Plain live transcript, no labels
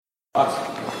Welcome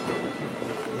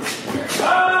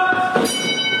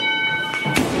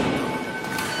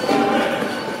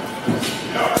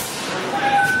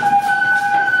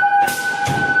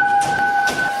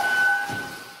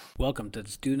to the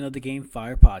Student of the Game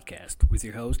Fire Podcast with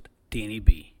your host, Danny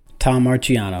B. Tom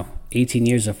Marchiano, 18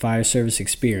 years of fire service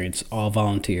experience, all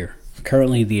volunteer.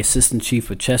 Currently the Assistant Chief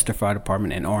with Chester Fire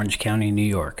Department in Orange County, New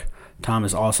York. Tom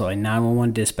is also a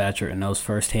 911 dispatcher and knows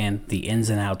firsthand the ins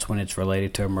and outs when it's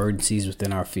related to emergencies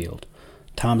within our field.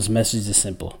 Tom's message is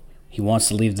simple. He wants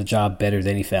to leave the job better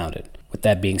than he found it. With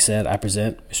that being said, I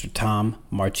present Mr. Tom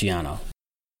Marchiano.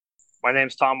 My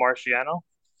name's Tom Marchiano,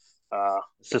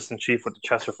 Assistant Chief with the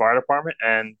Chester Fire Department,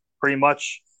 and pretty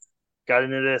much got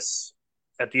into this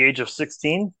at the age of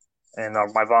 16 in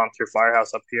my volunteer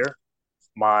firehouse up here.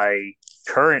 My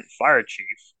current fire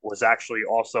chief was actually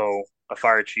also a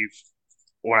fire chief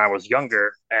when I was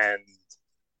younger, and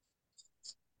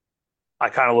I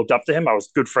kind of looked up to him. I was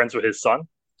good friends with his son,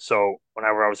 so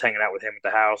whenever I was hanging out with him at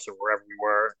the house or wherever we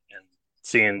were and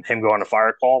seeing him go on a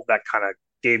fire call, that kind of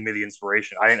gave me the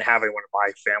inspiration. I didn't have anyone in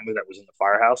my family that was in the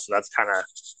firehouse, so that's kind of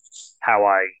how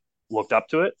I looked up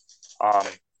to it,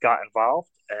 got involved.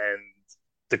 And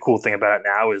the cool thing about it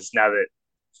now is now that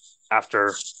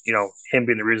after, him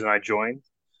being the reason I joined,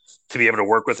 to be able to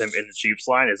work with him in the Chiefs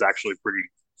line is actually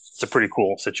it's a pretty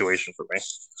cool situation for me.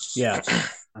 Yeah,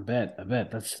 I bet.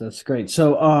 That's great.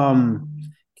 So,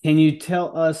 can you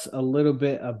tell us a little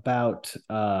bit about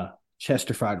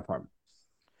Chester Fire Department?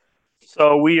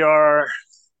 So we are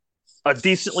a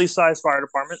decently sized fire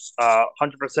department,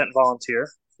 100% volunteer.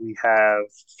 We have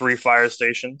 3 fire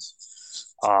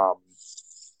stations,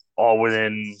 all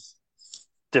within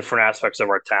different aspects of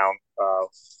our town.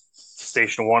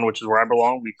 Station 1, which is where I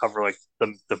belong, we cover like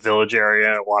the village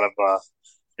area, a lot of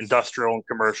industrial and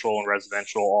commercial and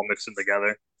residential all mixed in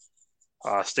together.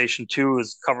 Station 2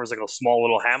 covers like a small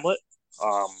little hamlet.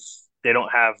 They don't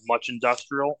have much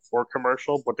industrial or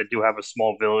commercial, but they do have a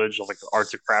small village, like an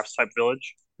arts and crafts type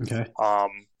village. Okay.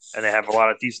 And they have a lot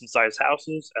of decent sized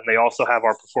houses, and they also have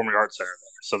our performing arts center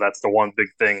there. So that's the one big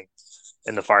thing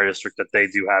in the fire district that they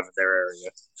do have in their area.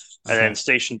 Okay. And then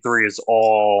Station 3 is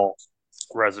all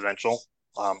residential.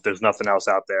 There's nothing else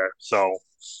out there. So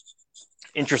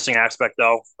interesting aspect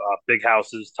though, big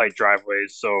houses, tight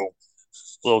driveways. So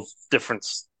a little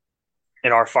difference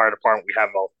in our fire department. We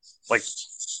have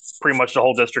pretty much the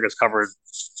whole district is covered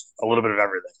a little bit of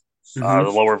everything. Mm-hmm.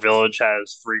 The lower village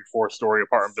has 3-4 story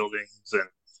apartment buildings and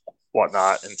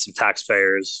whatnot, and some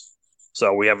taxpayers.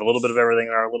 So we have a little bit of everything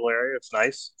in our little area. It's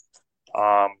nice.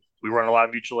 We run a lot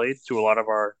of mutual aid to a lot of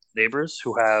our neighbors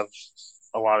who have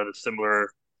a lot of the similar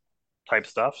type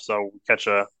stuff. So we catch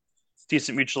a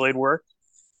decent mutual aid work.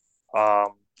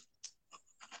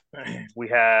 We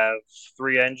have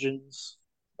 3 engines,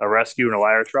 a rescue and a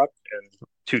ladder truck, and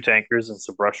 2 tankers and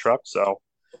some brush trucks. So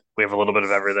we have a little bit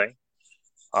of everything.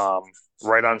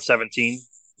 Right on 17,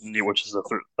 which is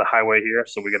the highway here.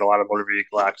 So we get a lot of motor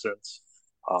vehicle accidents,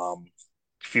 a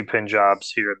few pin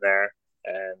jobs here and there.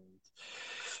 And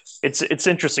it's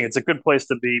interesting. It's a good place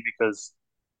to be because,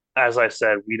 as I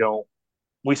said,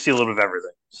 we see a little bit of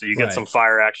everything. So you get some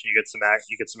fire action, you get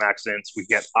some accidents. We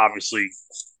get obviously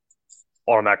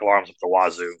automatic alarms up the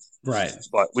wazoo. Right.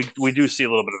 But we do see a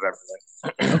little bit of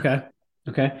everything.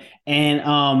 Okay.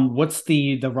 And what's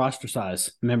the roster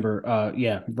size?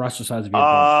 Roster size of your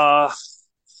department.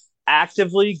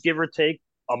 Actively, give or take,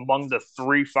 among the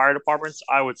 3 fire departments,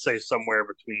 I would say somewhere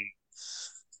between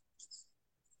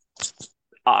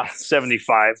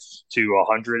 75 to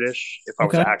 100-ish if I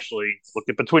was actually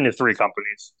looking between the 3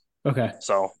 companies. Okay.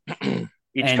 So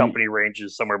each company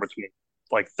ranges somewhere between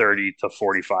like 30 to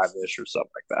 45-ish or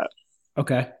something like that.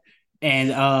 Okay.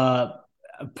 And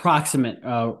approximate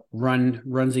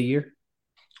runs a year?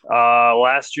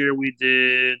 Last year we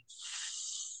did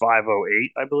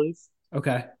 508, I believe.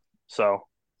 Okay. So,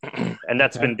 and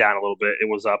that's been down a little bit. It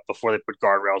was up before they put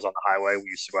guardrails on the highway. We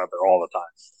used to go out there all the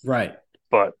time. Right.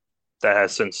 But that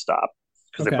has since stopped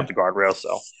because they put the guardrails.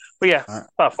 So, but yeah,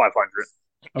 about 500.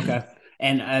 Okay.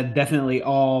 And definitely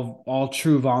all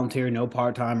true volunteer, no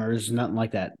part-timers, nothing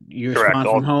like that. You respond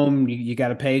from home, you got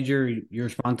a pager, you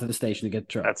respond to the station to get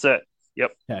the truck. That's it.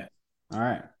 Yep. Okay. All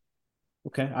right.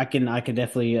 Okay. I can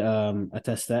definitely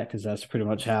attest to that because that's pretty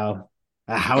much how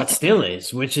it still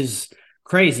is, which is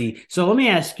crazy. So let me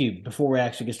ask you before we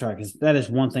actually get started, because that is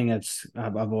one thing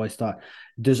I've always thought.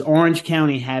 Does Orange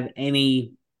County have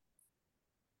any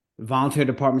volunteer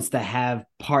departments that have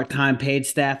part-time paid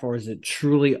staff, or is it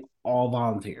truly all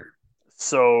volunteer?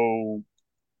 So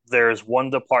there's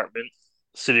one department,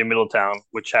 City of Middletown,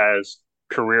 which has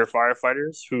career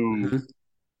firefighters who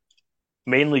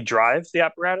mainly drive the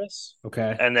apparatus,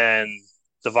 Okay. and then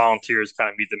the volunteers kind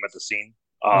of meet them at the scene.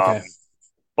 Um, Okay.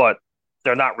 but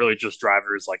they're not really just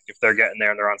drivers. Like if they're getting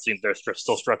there and they're on scene, they're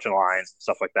still stretching lines and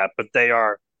stuff like that. But they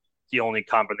are the only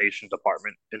combination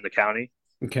department in the county.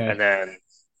 And Okay. then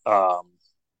um,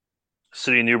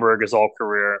 City of Newburgh is all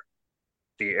career.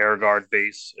 The Air Guard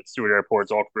base at Stewart Airport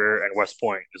is all career, and West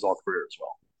Point is all career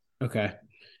as Okay.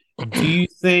 Do you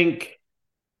think,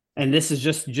 and this is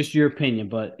just your opinion,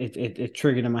 but it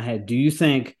triggered in my head. Do you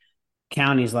think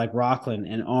counties like Rockland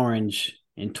and Orange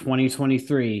in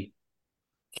 2023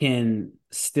 can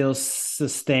still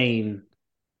sustain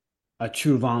a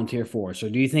true volunteer force, or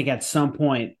do you think at some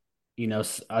point,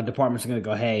 a department's going to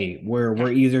go, "Hey,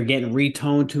 we're either getting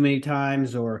retoned too many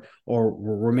times, or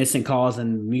we're missing calls,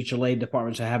 and mutual aid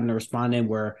departments are having to respond in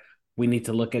where we need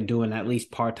to look at doing at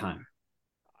least part time."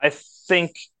 well. I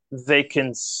think they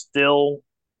can still.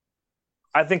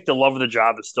 I think the love of the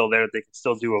job is still there. They can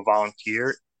still do a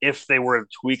volunteer if they were to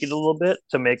tweak it a little bit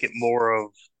to make it more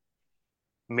of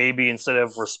maybe instead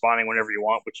of responding whenever you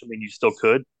want, which I mean you still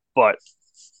could, but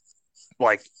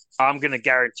like I'm gonna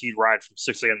guaranteed ride from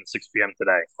 6 a.m. to 6 p.m.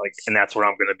 today, like, and that's when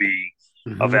I'm gonna be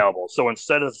Mm-hmm. available. So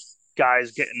instead of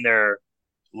guys getting their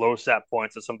low sat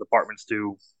points that some departments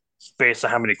do based on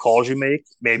how many calls you make,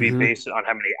 maybe Mm-hmm. based on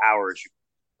how many hours you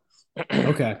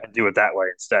Okay. and do it that way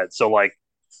instead. So like,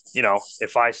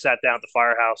 if I sat down at the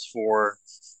firehouse for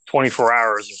 24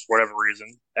 hours for whatever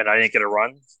reason and I didn't get a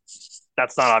run,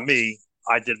 that's not on me.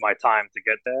 I did my time to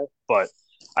get there, but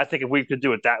I think if we could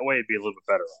do it that way, it'd be a little bit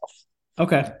better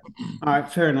Okay. All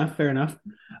right. Fair enough. Fair enough.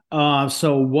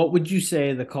 So what would you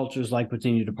say the culture is like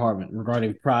within your department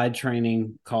regarding pride,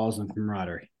 training, calls, and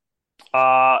camaraderie?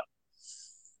 off.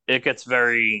 It gets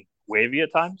very wavy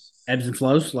at times. Ebbs and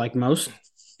flows, like most.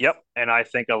 Yep, and I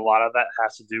think a lot of that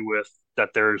has to do with that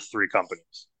there's three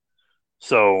companies.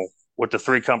 So with the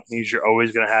three companies, you're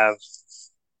always going to have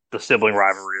the sibling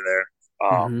rivalry there.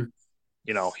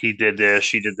 Mm-hmm. He did this,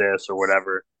 she did this, or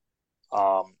whatever.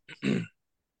 Um,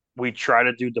 we try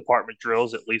to do department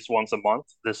drills at least once a month.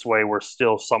 This way, we're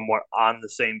still somewhat on the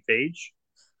same page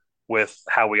with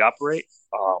how we operate.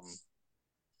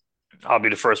 I'll be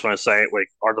the first one to say it. Like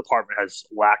our department has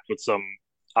lacked with some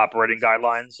operating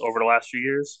guidelines over the last few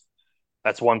years.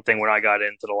 That's one thing when I got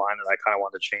into the line that I kind of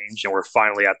wanted to change, and we're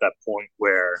finally at that point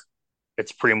where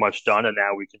it's pretty much done, and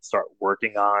now we can start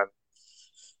working on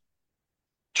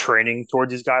training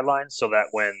towards these guidelines so that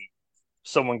when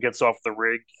someone gets off the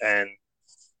rig and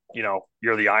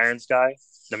you're the irons guy,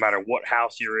 no matter what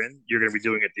house you're in, you're going to be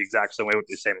doing it the exact same way with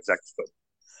the same exact equipment.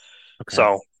 Okay.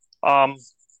 So, um,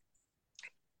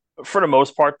 for the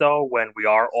most part, though, when we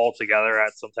are all together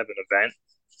at some type of event,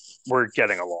 we're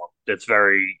getting along. It's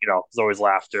very, there's always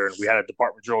laughter, and we had a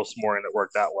department drill this morning that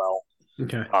worked out well.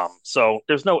 Okay. So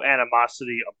there's no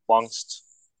animosity amongst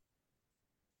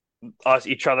us,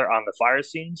 each other on the fire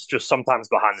scenes. Just sometimes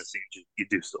behind the scenes, you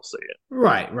do still see it.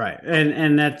 Right, right.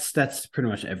 And that's pretty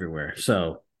much everywhere.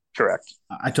 So Correct.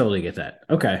 I totally get that.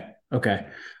 Okay. Okay.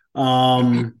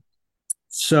 Um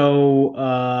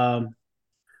so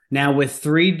now with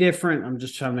three different, I'm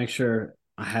just trying to make sure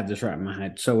I have this right in my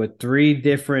head. So with three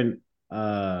different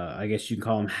I guess you can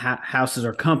call them houses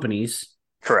or companies,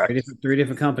 Correct. three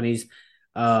different companies,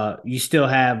 you still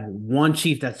have one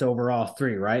chief that's over all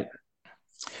three, right?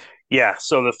 Yeah.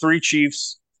 So the three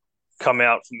chiefs come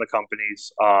out from the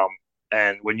companies,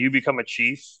 and when you become a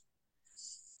chief,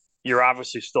 you're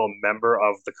obviously still a member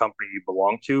of the company you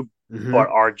belong to, but Mm-hmm.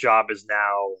 our job is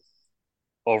now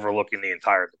overlooking the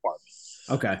entire department.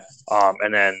 Okay.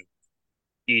 And then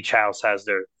each house has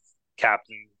their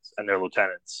captains and their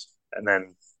lieutenants, and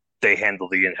then they handle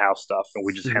the in-house stuff, and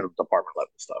we just Mhm. handle department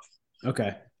level stuff.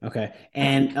 Okay. Okay.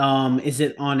 And is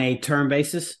it on a term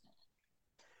basis?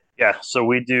 Yeah, so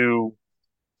we do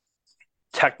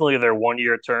technically they're 1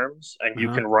 year terms, and you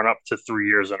Uh-huh. can run up to 3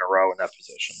 years in a row in that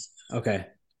position. Okay.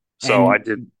 So I And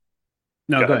did.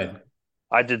 no, Go go ahead. ahead.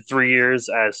 I did 3 years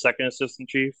as second assistant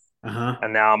chief, Uh-huh.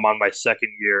 and now I'm on my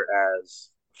second year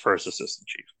as first assistant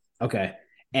chief. Okay.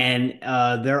 And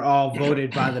they're all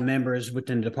voted by the members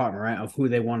within the department, right? Of who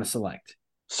they want to select.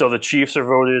 So the chiefs are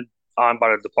voted on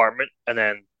by the department, and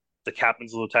then the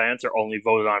captains and lieutenants are only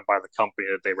voted on by the company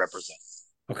that they represent.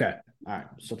 Okay. All right.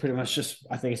 So pretty much just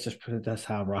I think it's just that's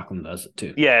how Rockland does it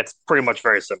too. Yeah, it's pretty much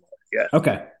very similar. Yeah.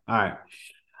 Okay. All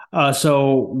right.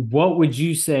 So what would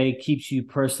you say keeps you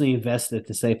personally invested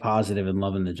to stay positive and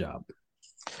loving the job?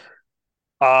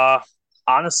 Uh,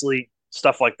 honestly,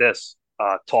 stuff like this,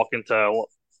 talking to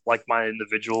like-minded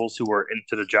individuals who are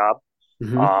into the job.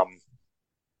 Mm-hmm. Um,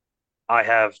 I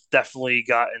have definitely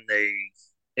gotten a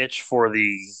itch for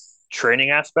the training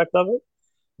aspect of it.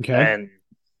 Okay. And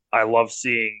I love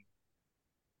seeing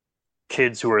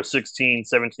kids who are 16,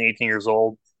 17, 18 years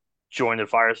old join the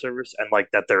fire service and like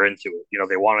that they're into it.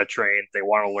 They want to train, they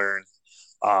want to learn.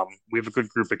 We have a good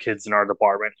group of kids in our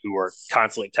department who are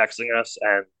constantly texting us,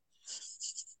 and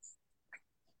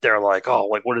they're like, "Oh,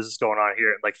 like what is this going on here?"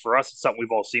 And like for us, it's something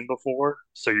we've all seen before.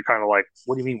 So you're kind of like,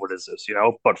 "What do you mean? What is this?"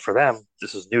 But for them,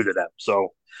 this is new to them. So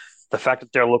the fact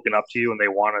that they're looking up to you and they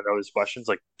want to know these questions,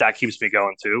 like that keeps me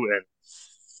going too, and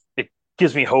it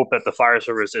gives me hope that the fire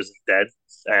service isn't dead.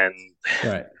 And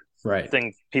Right. Right.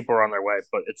 think people are on their way.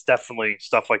 But it's definitely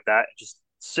stuff like that. Just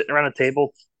sitting around a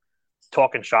table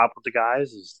talking shop with the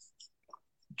guys is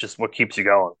just what keeps you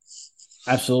going.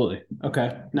 Absolutely.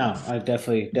 Okay. No, I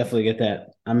definitely get that.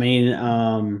 I mean,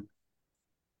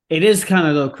 it is kind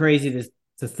of though crazy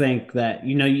to think that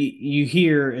you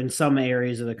hear in some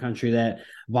areas of the country that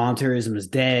volunteerism is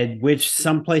dead, which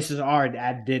some places are.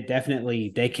 I did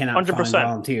definitely they cannot find 100%.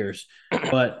 volunteers,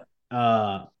 but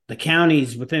the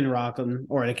counties within Rockland,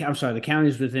 or I'm sorry, the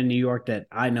counties within New York that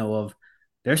I know of,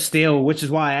 they're still, which is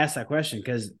why I asked that question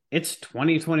because it's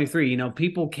 2023.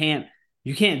 People can't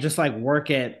you can't just like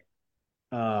work at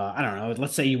I don't know,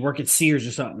 let's say you work at Sears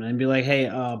or something and be like, hey,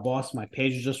 boss, my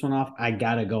pager just went off. I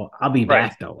gotta go. I'll be Right.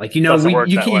 back though. Like, Doesn't we work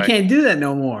that you way. can't do that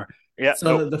no more. Yeah.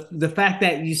 Nope. So the fact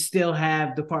that you still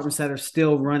have departments that are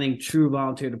still running true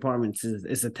volunteer departments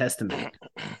is a testament.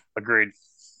 Agreed.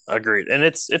 Agreed. And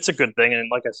it's a good thing. And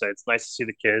like I said, it's nice to see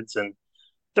the kids. And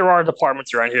there are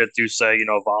departments around here that do say,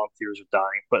 volunteers are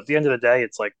dying. But at the end of the day,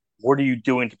 it's like, what are you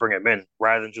doing to bring them in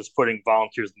rather than just putting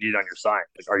volunteers needed on your sign?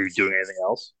 Like, are you doing anything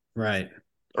else? Right.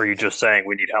 Or are you just saying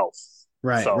we need help?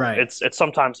 Right. So Right. it's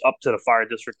sometimes up to the fire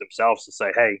district themselves to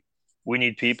say, hey, we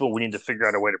need people. We need to figure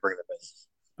out a way to bring them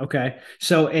in. Okay.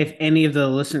 So if any of the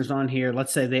listeners on here,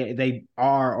 let's say they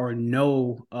are or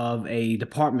know of a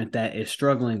department that is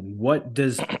struggling, what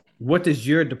does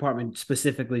your department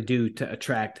specifically do to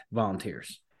attract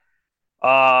volunteers?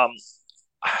 Um,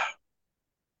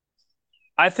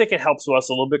 I think it helps us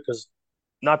a little bit because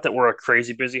not that we're a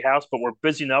crazy busy house, but we're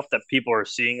busy enough that people are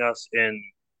seeing us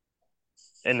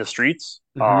in the streets.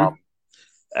 Mm-hmm.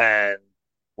 And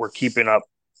we're keeping up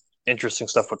interesting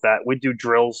stuff with that. We do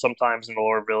drills sometimes in the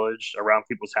lower village around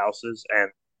people's houses,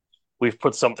 and we've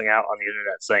put something out on the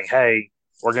internet saying, "Hey,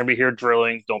 we're going to be here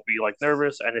drilling. Don't be like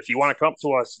nervous, and if you want to come up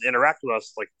to us and interact with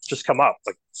us, like just come up.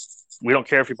 Like we don't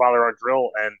care if you bother our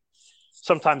drill." And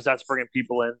sometimes that's bringing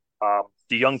people in.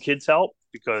 The young kids help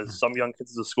because some young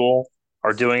kids at the school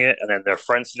are doing it, and then their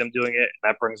friends see them doing it, and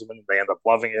that brings them in, and they end up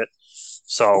loving it.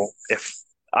 So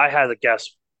I had to guess,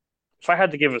 if I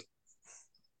had to give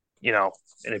you know,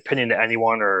 an opinion to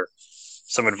anyone or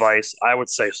some advice, I would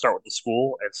say start with the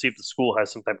school and see if the school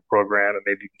has some type of program, and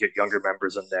maybe you can get younger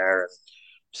members in there and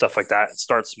stuff like that, and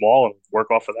start small and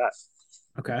work off of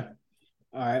that. Okay.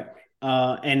 All right.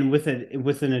 And with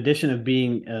an addition of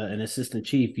being an assistant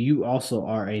chief, you also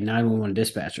are a 911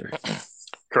 dispatcher.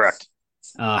 Correct.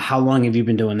 How long have you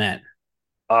been doing that?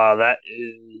 That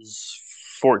is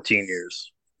 14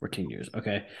 years. 14 years.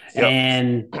 Okay. Yep.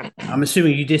 And I'm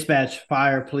assuming you dispatch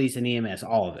fire, police, and EMS,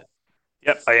 all of it.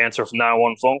 Yep. I answer from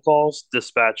 911 phone calls,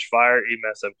 dispatch, fire,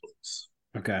 EMS, and police.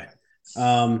 Okay.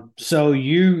 So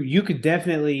you could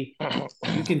definitely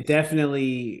you can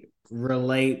definitely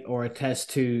relate or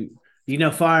attest to,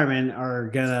 firemen are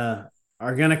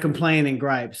gonna complain and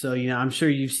gripe. So, I'm sure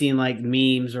you've seen like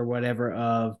memes or whatever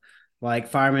of like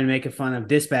firemen making fun of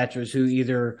dispatchers who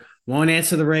either won't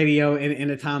answer the radio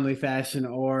in a timely fashion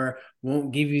or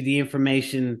won't give you the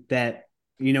information that,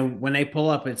 when they pull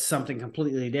up, it's something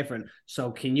completely different. So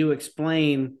can you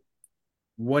explain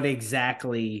what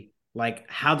exactly, like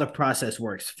how the process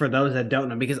works for those that don't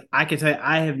know? Because I can tell you,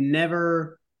 I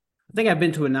think I've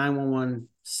been to a 911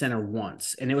 center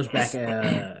once, and it was back,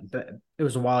 it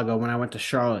was a while ago when I went to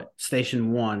Charlotte.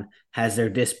 Station One has their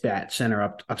dispatch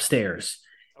center upstairs.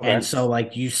 Okay. And so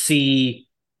like you see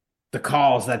the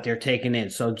calls that they're taking in.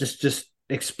 So just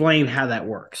explain how that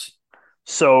works.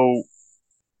 So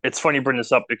it's funny you bring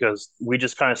this up because we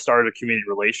just kind of started a community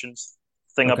relations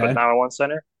thing up at Okay. 911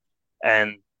 Center.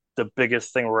 And the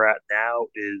biggest thing we're at now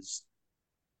is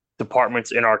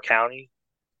departments in our county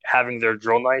having their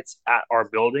drill nights at our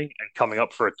building and coming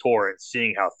up for a tour and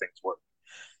seeing how things work.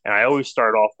 And I always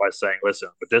start off by saying, listen,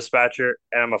 I'm a dispatcher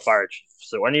and I'm a fire chief.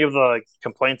 So any of the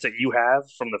complaints that you have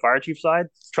from the fire chief side,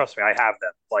 trust me, I have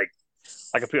them. Like,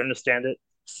 I completely understand it.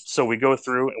 So we go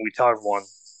through and we tell everyone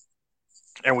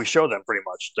and we show them pretty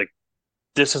much like,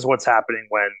 this is what's happening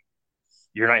when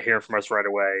you're not hearing from us right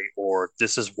away, or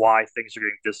this is why things are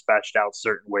getting dispatched out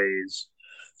certain ways.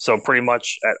 So pretty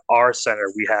much at our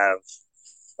center, we have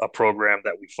a program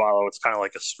that we follow. It's kind of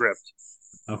like a script,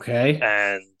 Okay.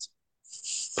 and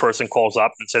person calls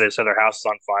up and say their house is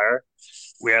on fire.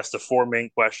 We ask the four main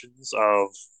questions of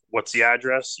what's the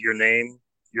address, your name,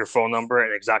 your phone number,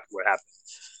 and exactly what happened.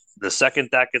 The second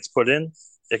that gets put in,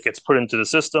 it gets put into the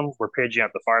system. We're paging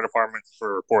out the fire department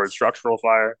for reported structural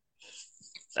fire.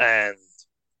 And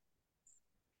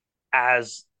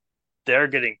as they're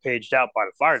getting paged out by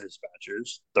the fire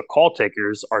dispatchers, the call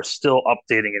takers are still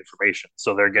updating information.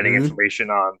 So they're getting Hmm. information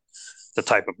on the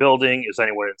type of building, is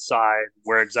anyone inside,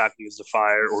 where exactly is the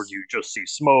fire, or do you just see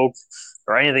smoke,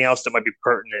 or anything else that might be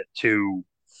pertinent to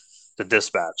the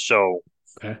dispatch. So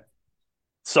Okay.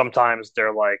 sometimes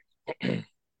they're like,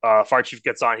 fire chief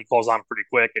gets on, he calls on pretty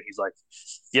quick, and he's like,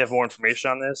 "You have more information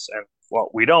on this?" And well,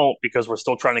 we don't because we're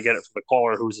still trying to get it from the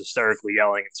caller who's hysterically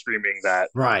yelling and screaming that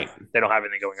Right. they don't have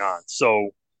anything going on.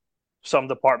 So some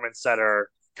departments that are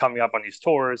coming up on these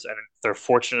tours and they're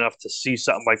fortunate enough to see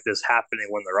something like this happening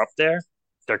when they're up there,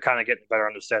 they're kind of getting a better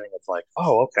understanding of like,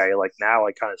 oh, okay, like now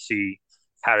I kind of see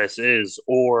how this is.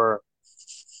 Or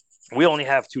we only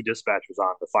have two dispatchers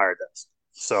on the fire desk.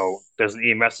 So there's an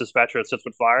EMS dispatcher that sits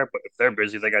with fire, but if they're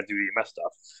busy, they got to do EMS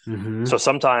stuff. So Hmm.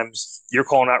 sometimes you're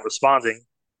calling out responding,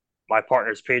 my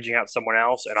partner's paging out someone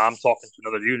else, and I'm talking to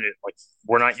another unit. Like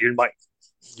we're not, you're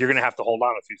going to have to hold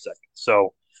on a few seconds.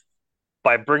 So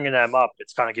by bringing them up,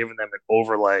 it's kind of giving them an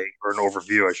overlay or an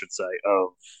overview, I should say,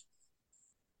 of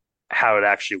how it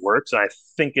actually works. And I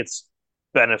think it's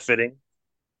benefiting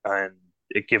and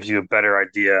it gives you a better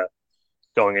idea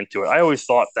going into it. I always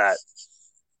thought that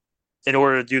in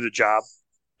order to do the job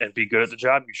and be good at the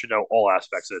job, you should know all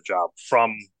aspects of the job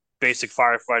from basic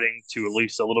firefighting to at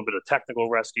least a little bit of technical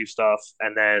rescue stuff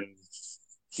and then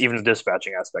even the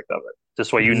dispatching aspect of it.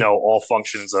 This way, you Hmm. know all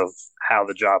functions of how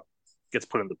the job gets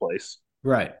put into place.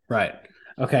 Right. Right.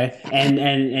 Okay.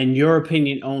 And your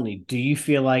opinion only, do you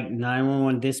feel like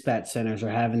 911 dispatch centers are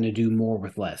having to do more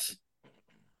with less?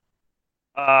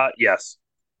 Yes.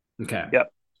 Okay.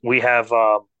 Yep. We have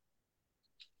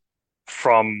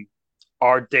from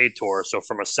our day tour, so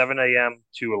from a 7 a.m.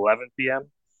 to 11 p.m.,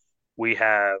 we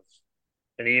have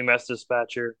an EMS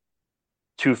dispatcher,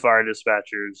 two fire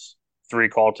dispatchers, three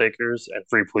call takers, and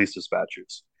three police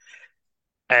dispatchers.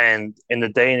 And in the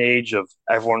day and age of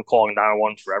everyone calling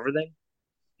 911 for everything,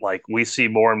 like we see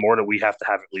more and more that we have to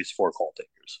have at least four call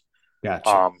takers.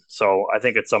 Gotcha. So I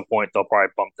think at some point they'll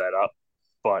probably bump that up,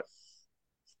 but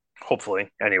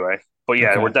hopefully anyway. But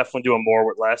yeah, we're Okay. definitely doing more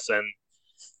with less, and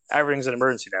everything's an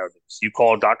emergency nowadays. You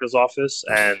call a doctor's office,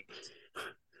 and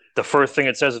the first thing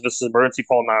it says if this is an emergency,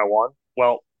 call 911.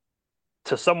 Well,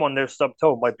 to someone, their stub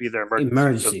toe might be their emergency, so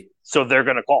Emergency. they're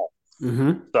going to call.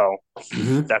 Hmm. So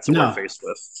Hmm. that's what we're No. faced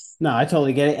with. No, I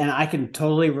totally get it. And I can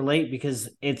totally relate because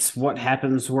it's what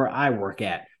happens where I work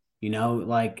at.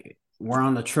 Like we're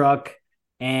on the truck.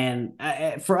 And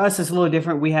for us, it's a little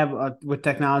different. We have with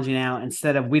technology now,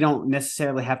 instead of we don't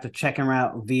necessarily have to check en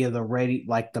route via the radio,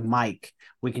 like the mic.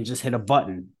 We can just hit a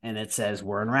button and it says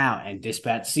we're en route, and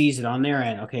dispatch sees it on their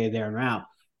end. Okay, they're en route.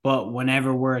 But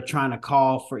whenever we're trying to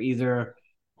call for either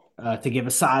to give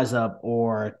a size up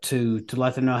or to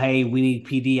let them know, hey, we need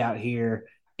PD out here,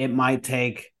 it might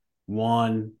take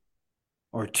one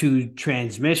or two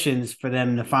transmissions for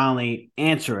them to finally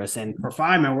answer us. And for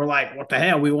firemen, we're like, what the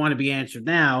hell? We want to be answered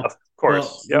now. Of But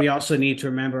course. Yep. we also need to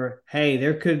remember, hey,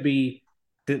 there could be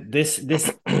this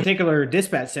particular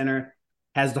dispatch center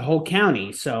has the whole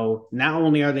county. So not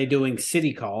only are they doing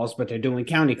city calls, but they're doing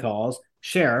county calls,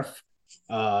 sheriff,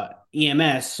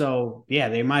 EMS. So yeah,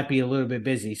 they might be a little bit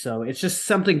busy. So it's just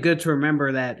something good to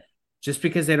remember that just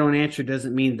because they don't answer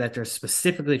doesn't mean that they're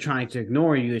specifically trying to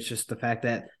ignore you. It's just the fact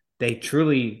that they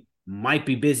truly might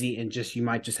be busy and just you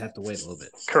might just have to wait a little bit.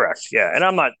 Correct. Yeah. And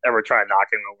I'm not ever trying to knock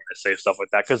anyone when I say stuff like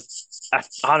that because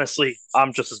honestly,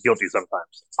 I'm just as guilty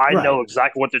sometimes. I know Right.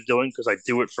 exactly what they're doing because I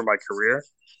do it for my career.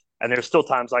 And there's still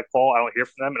times I call, I don't hear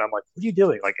from them, and I'm like, "What are you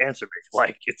doing? Like, answer me!"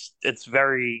 Like, it's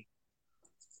very.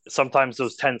 Sometimes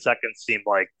those 10 seconds seem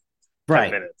like 10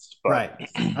 Right. minutes, but Right.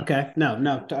 Okay. No,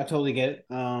 no, I totally get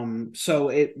it. So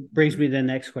it brings me to the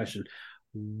next question.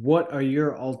 What are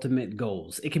your ultimate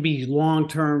goals? It could be long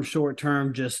term, short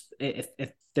term, just if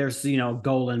there's, a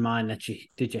goal in mind that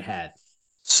you had.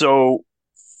 so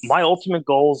my ultimate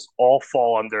goals all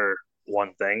fall under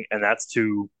one thing, and that's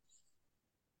to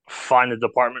find the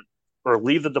department or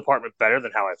leave the department better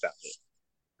than how I found it.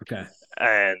 Okay.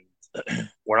 And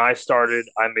when I started,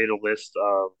 I made a list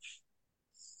of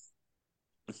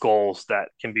goals that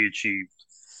can be achieved,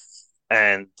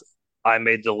 and I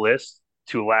made the list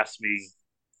to last me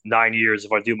 9 years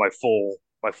if I do my full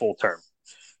term.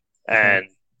 Okay. And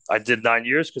I did 9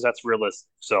 years because that's realistic.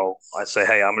 So I say,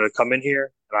 hey, I'm going to come in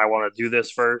here and I want to do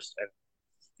this first, and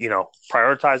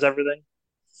prioritize everything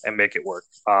and make it work.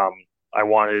 I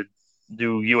wanted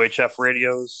new UHF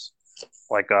radios,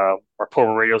 like our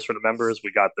portable radios for the members.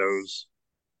 We got those.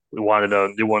 We wanted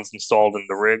new ones installed in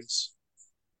the rigs.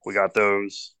 We got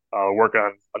those. Working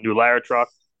on a new ladder truck.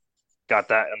 Got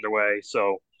that underway.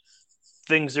 So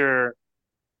things are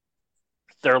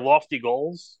they're lofty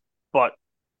goals, but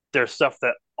they're stuff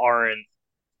that aren't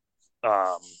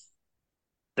um,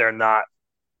 they're not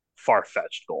far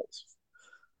fetched goals.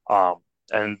 Um,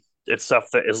 and it's stuff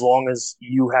that as long as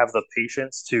you have the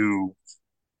patience to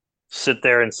sit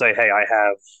there and say, "Hey, I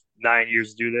have 9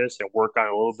 years to do this," and work on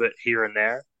it a little bit here and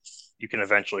there, you can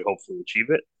eventually, hopefully, achieve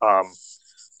it.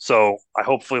 So I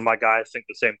hopefully my guys think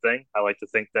the same thing. I like to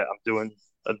think that I'm doing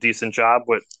a decent job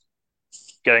with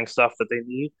getting stuff that they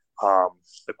need. Um,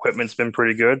 Equipment's been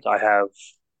pretty good. I have,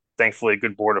 thankfully, a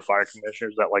good board of fire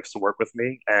commissioners that likes to work with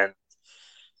me, and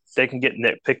they can get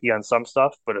nitpicky on some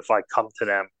stuff. But if I come to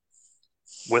them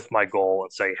with my goal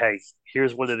and say, "Hey,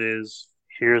 here's what it is.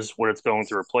 Here's what it's going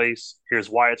to replace.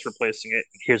 Here's why it's replacing it.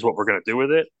 And here's what we're going to do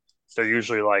with it," they're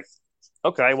usually like,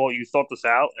 "Okay, well, you thought this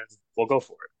out, and we'll go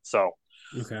for it." So,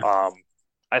 Okay. um,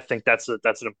 I think that's an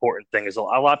important thing. Is a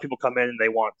lot of people come in and they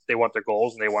want their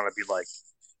goals and they want to be like,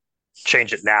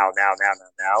 change it now, now, now, now,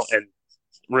 now, and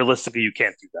realistically, you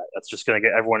can't do that. That's just going to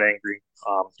get everyone angry.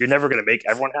 You're never going to make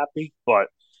everyone happy, but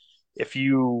if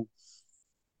you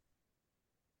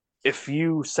if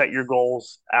you set your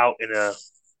goals out in a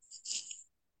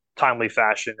timely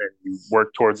fashion and you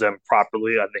work towards them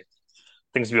properly, I think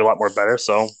things will be a lot more better.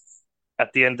 So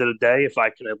at the end of the day, if I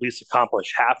can at least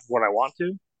accomplish half of what I want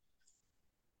to,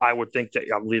 I would think that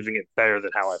I'm leaving it better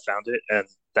than how I found it, and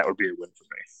that would be a win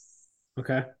for me.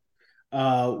 Okay.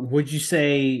 Would you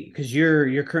say, because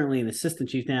you're currently an assistant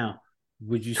chief now,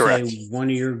 would you say Correct. one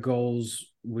of your goals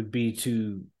would be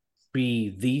to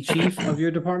be the chief of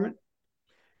your department?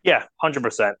 Yeah,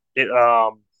 100%.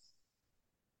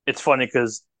 It's funny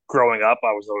because growing up,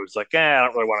 I was always like, I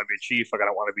don't really want to be a chief. Like, I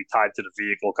don't want to be tied to the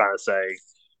vehicle, kind of say,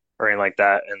 or anything like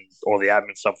that, and all the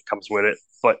admin stuff that comes with it.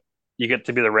 But you get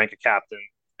to be the rank of captain,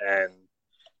 and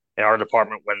in our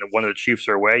department, when one of the chiefs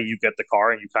are away, you get the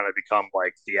car and you kind of become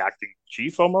like the acting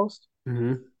chief almost.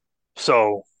 Mm-hmm.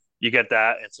 So you get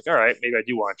that, and it's like, all right, maybe I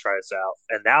do want to try this out.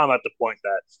 And now I'm at the point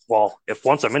that, well, if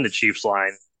once I'm in the chief's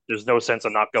line, there's no sense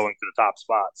of not going to the top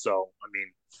spot. So I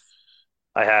mean,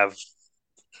 I have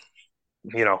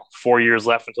 4 years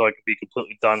left until I can be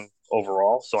completely done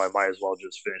overall. So I might as well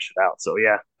just finish it out. So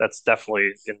yeah, that's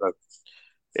definitely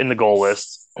in the goal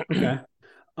list. Okay.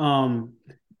 Um,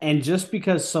 and just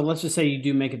because, so let's just say you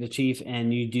do make it the chief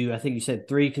and you do, I think you said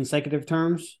 3 consecutive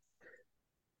terms.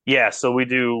 Yeah, so we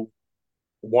do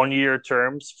 1 year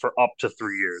terms for up to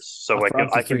 3 years. So For up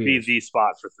to I can three be years. the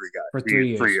spot for three guys, For three,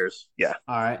 three three years. years. Yeah.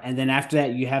 All right. And then after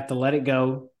that, you have to let it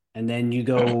go. And then do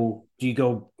you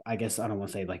go, I guess, I don't want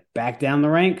to say like back down the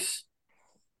ranks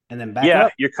and then back Yeah,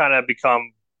 up? you kind of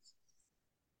become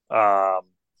um,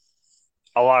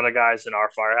 a lot of guys in our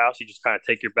firehouse. You just kind of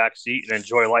take your back seat and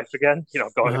enjoy life again, Uh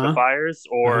going to the huh. fires,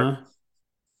 Uh or huh.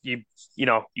 you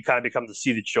kind of become the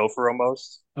seated chauffeur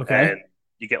almost. And Okay.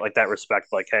 you get like that respect,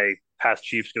 like, hey, past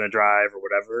chief's going to drive or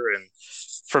whatever. And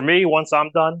for me, once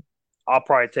I'm done, I'll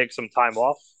probably take some time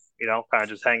off, kind of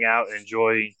just hang out and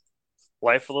enjoy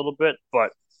life a little bit.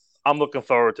 But I'm looking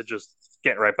forward to just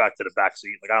getting right back to the back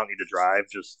seat. Like, I don't need to drive.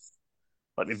 Just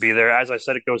let me be there. As I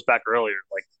said, it goes back earlier,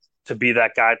 like to be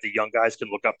that guy that the young guys can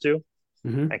look up to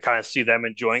Mm-hmm. and kind of see them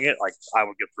enjoying it. Like, I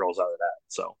would get thrills out of that.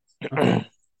 So, Okay.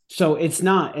 So it's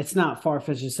not far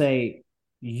fetched to say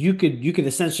you could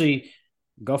essentially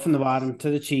go from the bottom to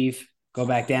the chief, go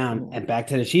back down, and back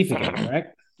to the chief again,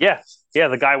 correct? yeah, yeah.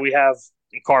 The guy we have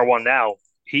in car one now,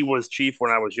 he was chief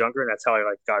when I was younger, and that's how I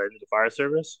like got into the fire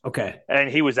service. Okay. And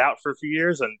he was out for a few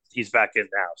years, and he's back in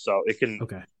now. So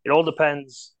Okay. it all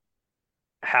depends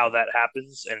how that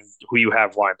happens and who you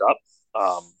have lined up.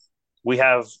 Um, we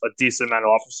have a decent amount of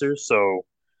officers, so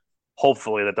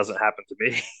hopefully that doesn't happen to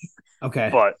me. Okay.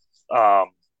 but um,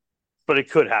 but it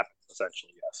could happen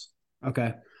essentially. Yes.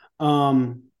 Okay.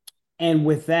 Um, and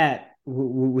with that,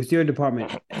 with your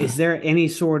department, is there any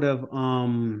sort of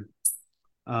um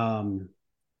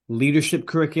leadership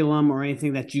curriculum or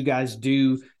anything that you guys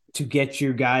do to get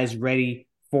your guys ready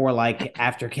for like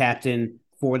after captain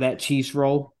for that chief's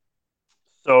role?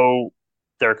 So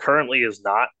there currently is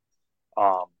not.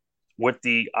 Um, with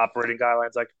the operating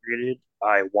guidelines I created,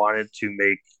 I wanted to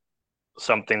make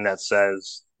something that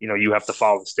says, you have to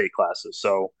follow the state classes.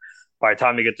 So by the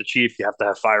time you get to chief, you have to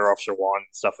have fire officer one,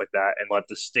 stuff like that, and let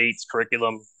the state's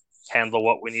curriculum handle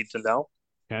what we need to know.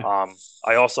 Okay.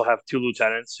 I also have two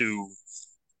lieutenants who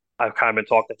I've kind of been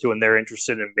talking to, and they're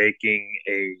interested in making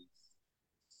a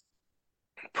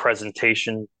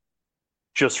presentation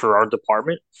just for our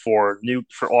department for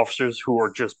officers who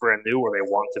are just brand new or they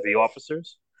want to be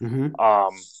officers. Mm-hmm.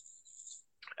 Um,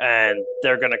 and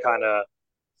they're going to kind of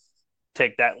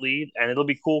take that lead, and it'll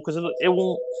be cool because it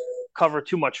won't cover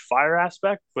too much fire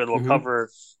aspect, but it'll Mm-hmm. cover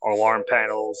alarm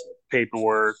panels,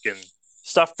 paperwork, and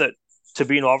stuff that to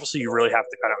be an officer you really have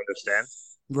to kind of understand.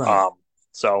 Right. Um,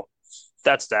 so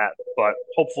that's that, but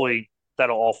hopefully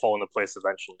that'll all fall into place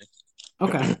eventually.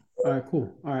 Okay. All right.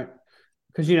 Cool. All right.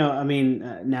 Because I mean,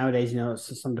 nowadays,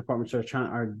 some departments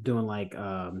are doing like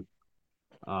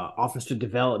officer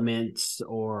developments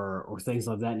or things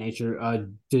of that nature.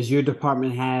 Does your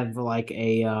department have like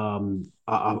a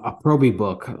probie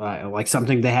book, like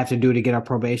something they have to do to get our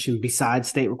probation besides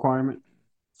state requirement?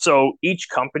 So each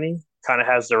company kind of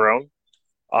has their own.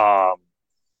 Um,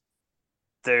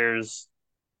 there's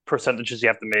percentages you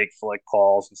have to make for like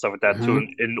calls and stuff like that too,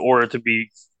 Mm-hmm. in order to be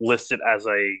listed as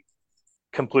a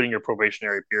completing your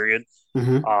probationary period.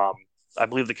 Mm-hmm. Um, I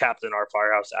believe the captain in our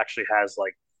firehouse actually has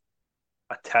like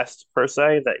a test per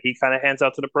se that he kind of hands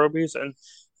out to the probies, and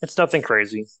it's nothing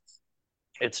crazy.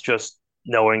 It's just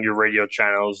knowing your radio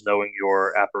channels, knowing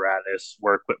your apparatus,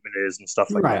 where equipment is, and stuff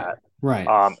like Right. that. Right.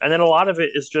 And then a lot of it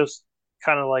is just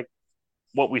kind of like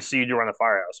what we see you do around the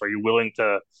firehouse. Are you willing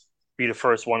to be the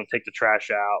first one to take the trash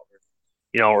out,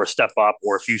 or step up,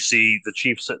 or if you see the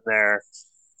chief sitting there,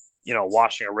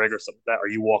 washing a rig or something like that, are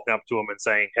you walking up to him and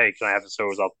saying, "Hey, can I have this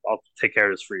hose? I'll take care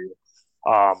of this for you."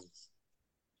 Um,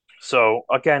 so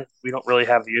again, we don't really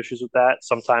have the issues with that.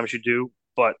 Sometimes you do,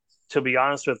 but to be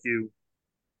honest with you,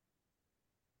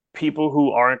 people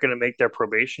who aren't going to make their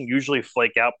probation usually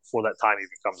flake out before that time even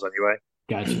comes anyway.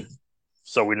 Gotcha.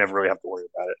 So we never really have to worry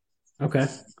about it. Okay.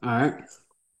 All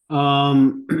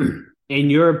right. In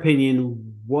your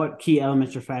opinion, what key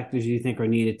elements or factors do you think are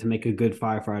needed to make a good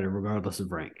firefighter, regardless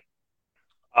of rank?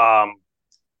 Um,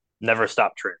 Never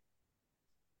stop training.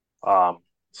 Um,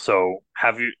 so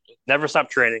have you never stop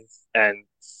training, and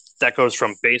that goes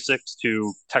from basics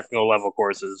to technical level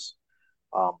courses.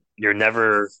 You're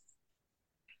never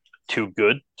too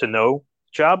good to know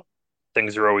job.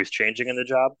 Things are always changing in the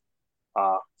job.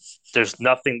 Uh, there's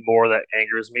nothing more that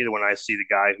angers me than when I see the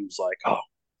guy who's like, "Oh,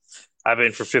 I've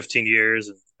been for 15 years,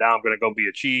 and now I'm going to go be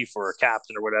a chief or a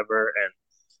captain or whatever," and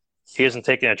he hasn't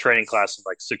taken a training class in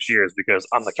like 6 years because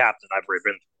I'm the captain. I've already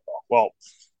been through it all. Well,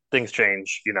 things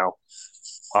change.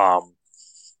 Um,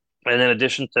 and in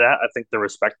addition to that, I think the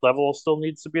respect level still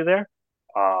needs to be there,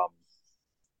 um,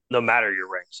 no matter your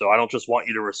rank. So I don't just want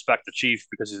you to respect the chief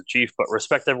because he's a chief, but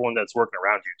respect everyone that's working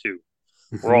around you too.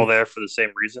 We're all Mm-hmm. there for the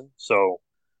same reason. So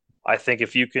I think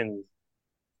if you can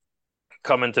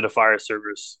come into the fire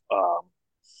service,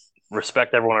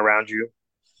 respect everyone around you,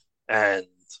 and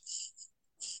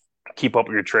keep up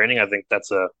with your training, I think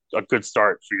that's a good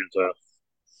start for you to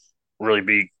really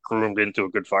be groomed into a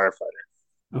good firefighter.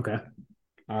 Okay.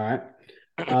 All right.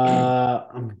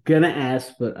 I'm gonna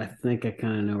ask, but I think I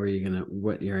kind of know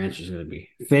what your answer is gonna be.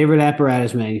 Favorite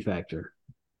apparatus manufacturer?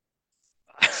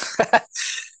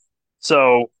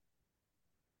 So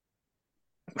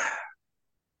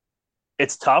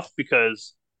it's tough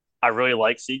because I really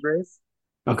like Seagrave.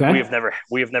 Okay. We have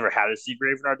never had a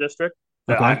Seagrave in our district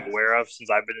that I'm Okay. aware of since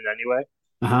I've been in anyway.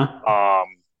 Uh-huh. Um,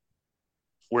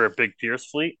 we're a big Pierce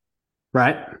fleet.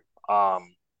 Right.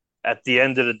 Um, at the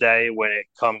end of the day, when it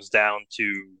comes down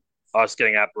to us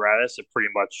getting apparatus, it pretty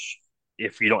much,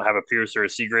 if you don't have a Pierce or a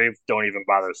Seagrave, don't even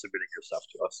bother submitting your stuff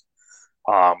to us.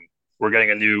 Um, we're getting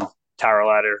a new tower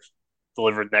ladder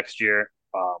delivered next year.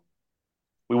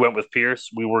 We went with Pierce.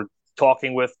 We were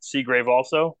talking with Seagrave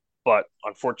also, but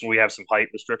unfortunately, we have some height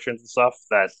restrictions and stuff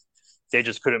that they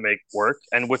just couldn't make work,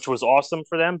 and which was awesome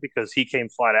for them because he came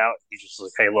flat out. He just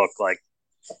like, "Hey, look, like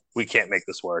we can't make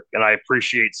this work," and I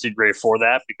appreciate Seagrave for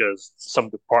that because some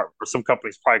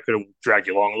companies probably could have dragged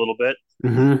you along a little bit,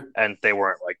 Mm-hmm. and they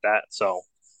weren't like that. So,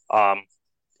 um,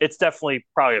 it's definitely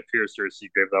probably a Pierce or a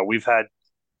Seagrave though. We've had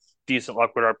decent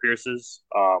luck with our Pierces.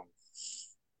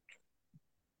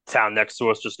 Town next to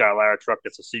us just got a ladder truck.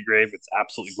 It's a Seagrave. It's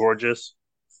absolutely gorgeous.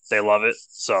 They love it.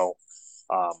 So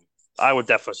um, I would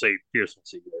definitely say Pearson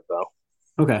Seagrave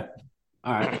though. Okay.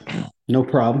 All right. No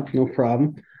problem. No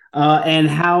problem. And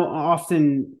how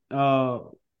often,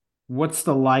 what's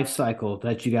the life cycle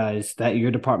that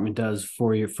your department does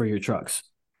for your trucks?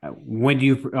 When do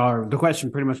you, or the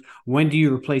question pretty much, when do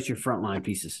you replace your frontline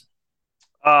pieces?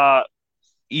 Uh,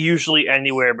 Usually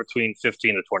anywhere between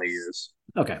 15 to 20 years,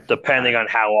 Okay. All depending right. on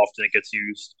how often it gets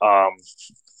used.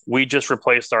 We just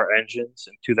replaced our engines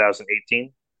in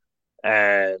 2018,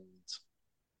 and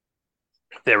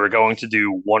They were going to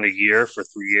do one a year for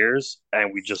 3 years,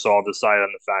 and we just all decided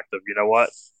on the fact of, you know what,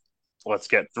 let's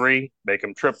get three, make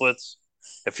them triplets.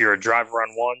 If you're a driver on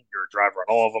one, you're a driver on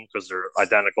all of them because they're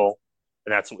identical,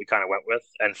 and that's what we kind of went with.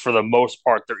 And for the most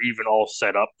part, they're even all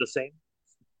set up the same.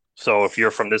 So if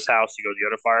you're from this house, you go to the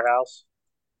other firehouse.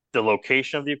 The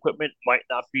location of the equipment might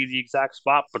not be the exact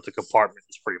spot, but the compartment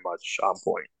is pretty much on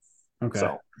point. Okay.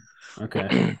 So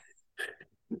Okay.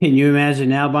 Can you imagine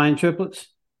now buying triplets?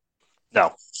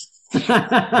 no,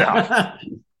 no, no.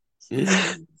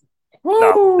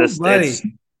 Woo, This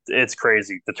buddy. it's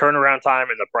crazy. The turnaround time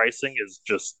and the pricing is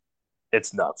just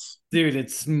it's nuts. Dude,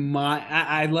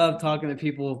 I love talking to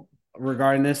people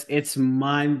regarding this. It's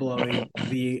mind blowing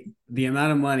the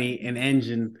amount of money an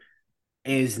engine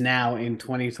is now in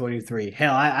 2023.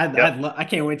 Hell, Yep. I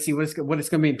can't wait to see what it's going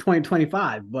to be in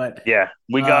 2025. But Yeah,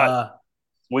 uh,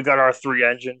 we got our three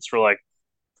engines for like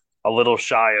a little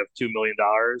shy of $2 million,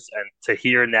 and to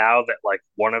hear now that like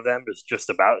one of them is just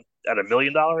about at $1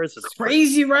 million, it's crazy.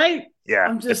 crazy, right? Yeah,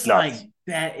 I'm it's just like, nuts.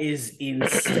 that is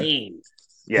insane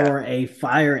Yeah, for a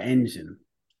fire engine,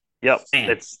 yep,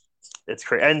 man. it's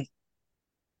crazy. And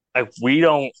like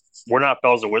we're not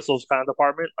bells and whistles kind of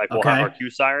department. Like we'll have our Okay, Q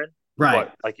siren, right,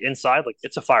 but like inside, like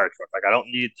it's a fire truck. Like I don't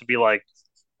need it to be like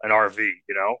an RV,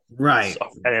 you know. So, right,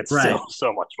 and it's right. still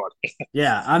so much money.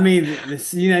 Yeah, I mean,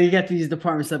 you got these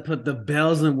departments that put the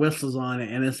bells and whistles on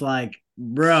it, and it's like,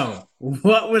 bro,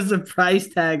 what was the price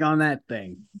tag on that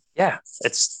thing? Yeah,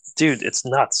 it's dude, it's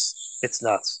nuts. It's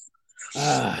nuts.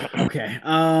 Okay.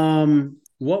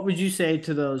 What would you say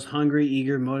to those hungry,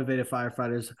 eager, motivated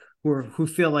firefighters who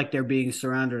feel like they're being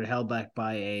surrounded or held back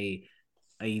by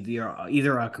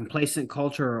either a complacent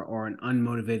culture or an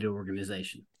unmotivated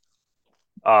organization?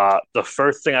 The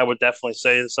first thing I would definitely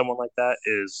say to someone like that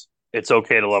is it's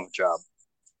okay to love a job,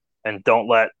 and don't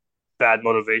let bad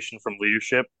motivation from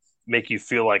leadership make you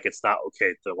feel like it's not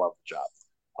okay to love a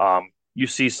job. You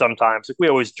see sometimes, like we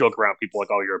always joke around people like,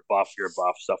 "Oh, you're a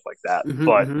buff," stuff like that.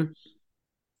 But Mm-hmm.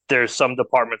 there's some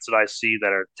departments that I see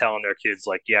that are telling their kids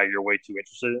like, "Yeah, you're way too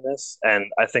interested in this," and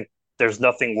I think there's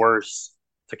nothing worse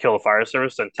to kill a fire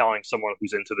service than telling someone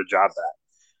who's into the job that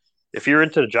if you're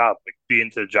into the job, like be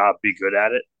into the job, be good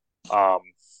at it. Um,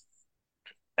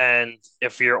 and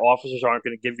if your officers aren't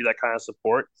going to give you that kind of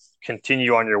support,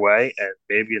 continue on your way, and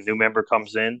maybe a new member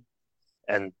comes in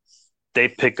and they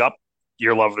pick up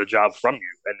your love of the job from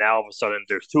you, and now all of a sudden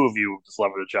there's two of you who just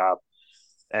love of the job,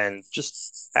 and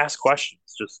just ask questions.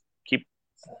 Just keep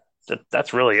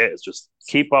that's really it. It's just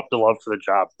keep up the love for the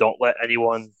job. Don't let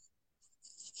anyone,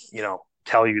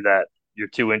 tell you that you're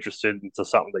too interested into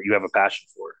something that you have a passion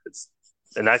for.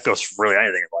 And that goes for really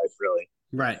anything in life, really.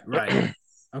 Right, right.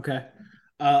 Okay.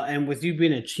 And with you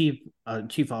being a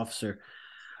chief officer,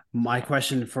 my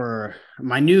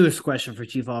newest question for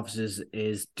chief officers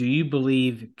is: do you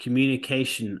believe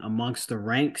communication amongst the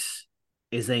ranks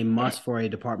is a must for a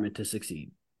department to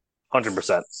succeed?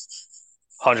 100%.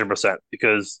 100%.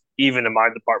 Because even in my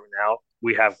department now,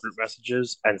 we have group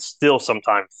messages, and still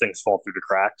sometimes things fall through the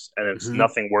cracks. And it's Mm-hmm.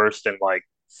 nothing worse than like,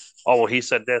 oh, well, he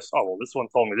said this. Oh, well, this one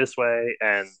told me this way.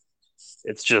 And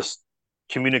it's just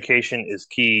communication is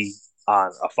key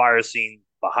on a fire scene,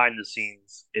 behind the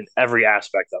scenes, in every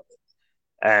aspect of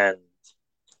it. And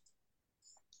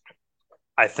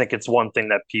I think it's one thing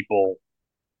that people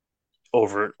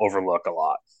overlook a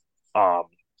lot. Um,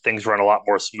 Things run a lot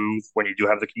more smooth when you do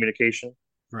have the communication.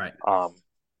 Right, Um,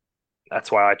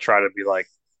 that's why I try to be like,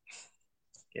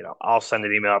 I'll send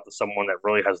an email out to someone that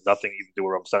really has nothing even to do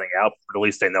with what I'm sending out, but at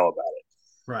least they know about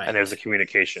it. And there's a right,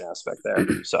 communication aspect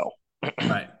there. So,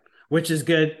 right. Which is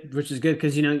good. Which is good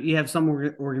because you have some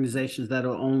organizations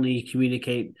that'll only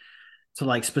communicate to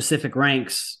like specific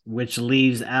ranks, which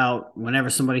leaves out whenever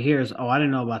somebody hears, "Oh, I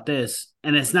didn't know about this,"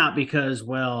 and it's not because,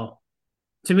 well,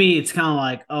 to me, it's kind of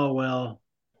like, "Oh, well."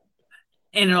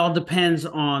 And it all depends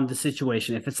on the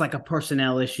situation. If it's like a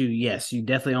personnel issue, yes, you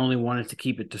definitely only wanted to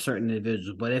keep it to certain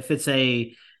individuals. But if it's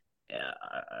an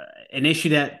issue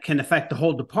that can affect the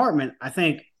whole department, I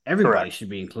think everybody correct. should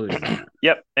be included in that.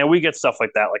 Yep. And we get stuff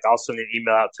like that. Like I'll send an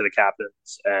email out to the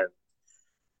captains, and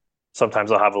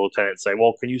sometimes I'll have a lieutenant say,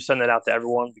 well, can you send it out to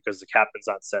everyone because the captain's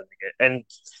not sending it? And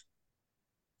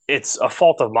it's a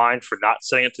fault of mine for not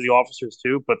sending it to the officers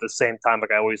too. But at the same time,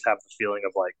 like I always have the feeling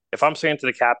of like, if I'm saying it to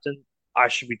the captain, I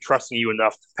should be trusting you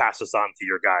enough to pass this on to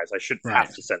your guys. I shouldn't have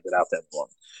Right. to send it out to everyone.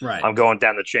 Right. I'm going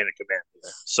down the chain of command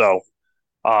here. So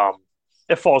um,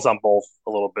 it falls on both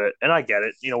a little bit. And I get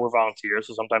it. We're volunteers.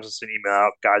 So sometimes it's an email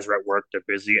out. Guys are at work. They're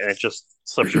busy. And it just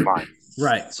slips your mind.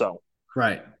 Right. So,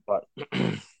 Right. but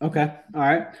Okay. All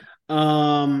right.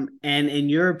 And in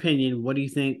your opinion, what do you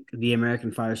think the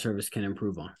American Fire Service can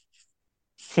improve on?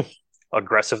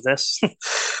 aggressiveness.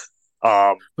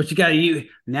 um, But you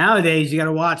nowadays you got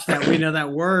to watch that. We know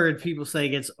that word people say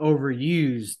gets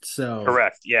overused. So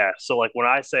Correct. Yeah. So like when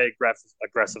I say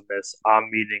aggressiveness, I'm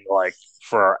meaning like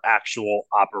for our actual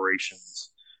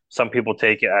operations. Some people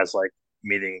take it as like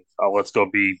meaning, oh, let's go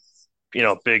be,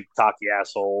 big cocky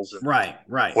assholes and right,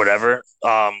 right. whatever.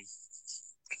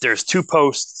 There's two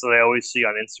posts that I always see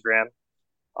on Instagram.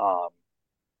 Um,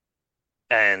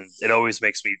 and it always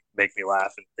make me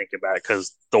laugh and think about it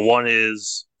because the one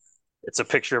is it's a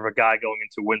picture of a guy going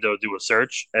into a window to do a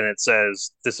search and it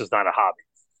says this is not a hobby.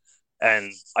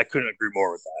 And I couldn't agree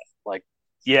more with that. Like,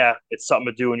 yeah, it's something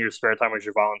to do in your spare time as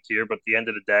your volunteer, but at the end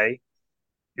of the day,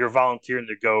 you're volunteering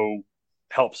to go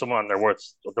help someone on the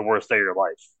worst day of your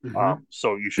life. Mm-hmm.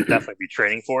 So you should definitely be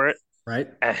training for it. Right.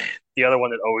 And the other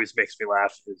one that always makes me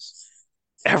laugh is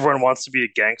everyone wants to be a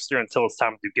gangster until it's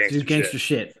time to do Do gangster gangster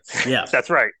shit. shit. Yeah. That's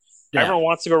right. Yeah. Everyone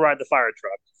wants to go ride the fire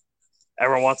truck.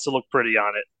 Everyone wants to look pretty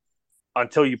on it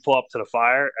until you pull up to the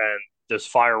fire and there's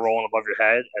fire rolling above your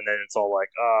head, and then it's all like,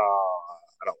 oh,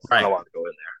 I don't Right. want to go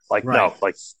in there. Like, Right. no,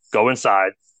 like go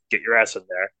inside, get your ass in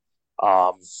there.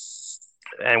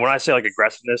 And when I say like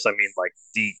aggressiveness, I mean like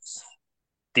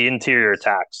the interior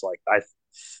attacks. Like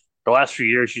the last few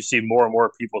years, you see more and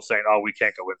more people saying, "Oh, we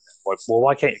can't go in there." Like, well,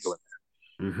 why can't you go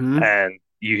in Mm-hmm. there? And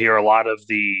you hear a lot of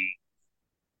the,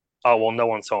 "Oh, well, no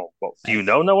one's home." Well, do you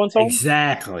know no one's home?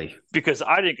 Exactly. Because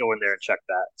I didn't go in there and check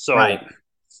that. So, Right.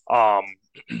 um,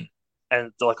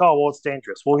 and they're like, "Oh, well, it's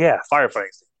dangerous." Well, yeah,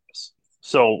 firefighting's dangerous.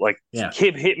 So, like, Yeah.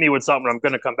 hit me with something, I'm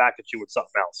going to come back at you with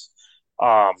something else.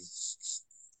 Um,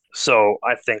 so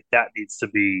I think that needs to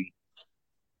be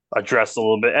addressed a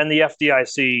little bit. And the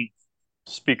FDIC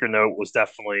speaker note was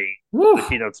definitely Woo. the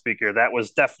keynote speaker. That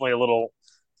was definitely a little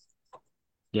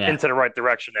Yeah. into the right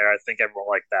direction there. I think everyone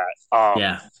liked that.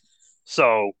 Yeah.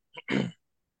 So,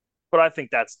 but I think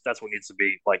that's what needs to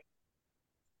be like.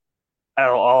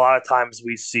 A lot of times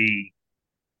we see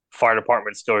fire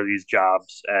departments go to these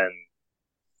jobs and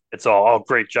it's all, oh,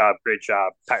 great job,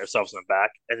 pat yourselves on the back.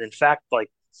 And in fact, like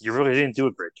you really didn't do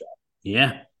a great job.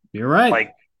 Yeah. You're right.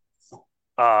 Like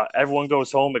everyone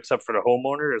goes home except for the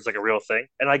homeowner is like a real thing.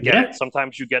 And I get Yeah. it.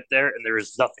 Sometimes you get there and there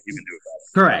is nothing you can do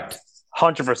about it. Correct.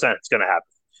 100% it's going to happen.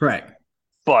 Correct.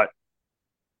 But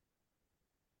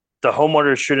the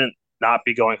homeowner shouldn't not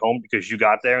be going home because you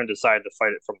got there and decided to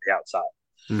fight it from the outside.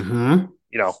 Mm-hmm.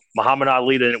 Muhammad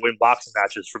Ali didn't win boxing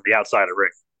matches from the outside of the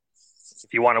ring.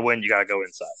 If you want to win, you got to go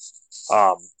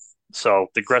inside. So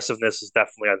the aggressiveness is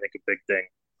definitely, I think, a big thing.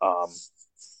 Um,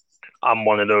 I'm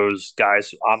one of those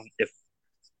guys.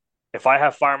 If I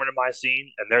have firemen in my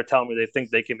scene and they're telling me they think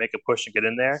they can make a push and get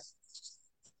in there,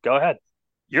 go ahead.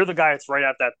 You're the guy that's right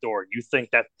at that door. You think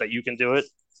that you can do it?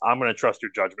 I'm going to trust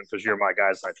your judgment because you're my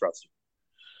guys and I trust you.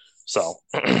 So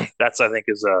that's I think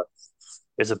is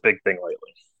a big thing lately.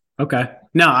 Okay.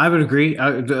 No, I would agree.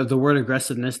 The word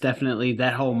aggressiveness, definitely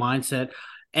that whole mindset.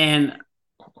 And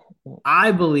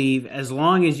I believe as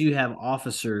long as you have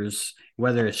officers,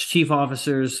 whether it's chief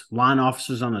officers, line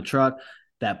officers on the truck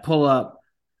that pull up,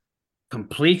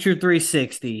 complete your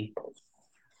 360,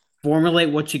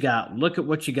 formulate what you got, look at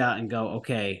what you got, and go,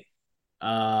 okay,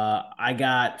 I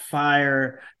got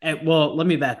fire. And well, let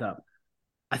me back up.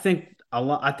 I think a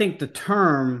lot. I think the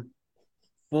term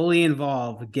fully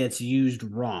involved gets used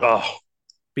wrong Oh, it's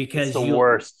because the you'll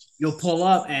worst. you'll pull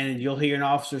up and you'll hear an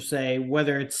officer say,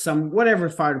 whether it's some whatever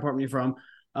fire department you're from,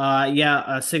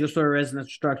 yeah, a single story residential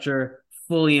structure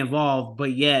fully involved,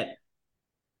 but yet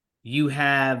you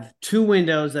have two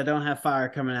windows that don't have fire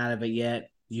coming out of it yet.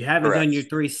 You haven't done your Correct.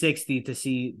 360 to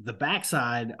see the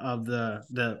backside of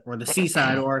the or the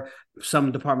seaside, or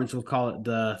some departments will call it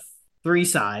the three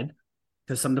side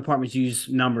because some departments use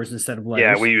numbers instead of Yeah,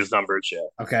 letters. we use numbers. Yeah.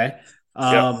 Okay.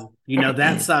 Yep.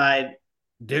 That side,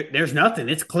 there's nothing.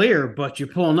 It's clear, but you're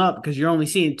pulling up because you're only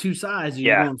seeing two sides and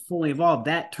you're Yeah. going fully involved.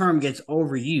 That term gets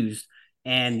overused.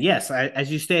 And yes,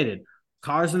 as you stated,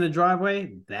 cars in the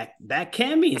driveway, that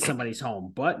can be in somebody's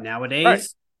home. But Right.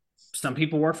 nowadays, some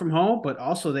people work from home, but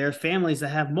also there's families that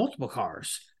have multiple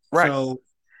cars. Right. So,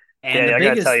 and the Yeah, I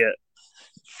gotta tell biggest,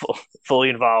 you, fully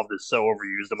involved is so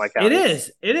overused in my it county.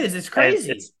 is, it is, it's And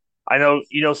crazy. it's I know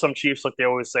some chiefs like they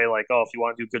always say like, oh, if you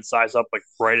want to do good size up, like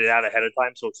write it out ahead of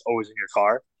time so it's always in your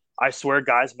car. I swear,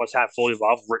 guys must have fully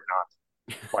involved written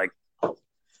on. Like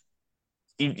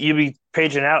you be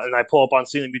paging out, and I pull up on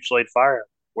scene of mutual aid fire.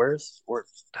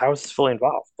 How is this fully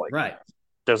involved? Like Right,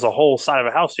 there's a whole side of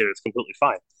a house here that's completely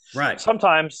fine. right.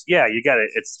 Sometimes, yeah, you get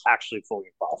it. It's actually fully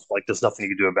involved. Like there's nothing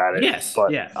you can do about it. Yes,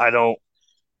 But yeah. I don't.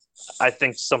 I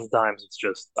think sometimes it's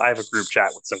just I have a group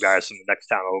chat with some guys from the next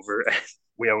town over. And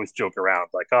we always joke around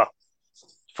like, oh,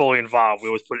 fully involved. We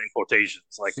always put it in quotations,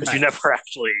 like because you Right. never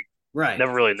actually Right.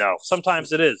 never really know.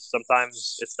 Sometimes it is,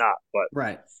 sometimes it's not. But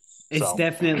Right. It's so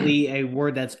definitely a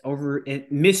word that's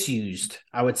misused,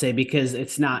 I would say, because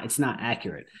it's not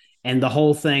accurate. And the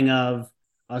whole thing of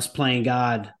us playing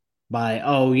God by,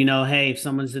 oh, hey, if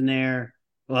someone's in there,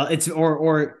 well, it's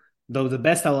or though the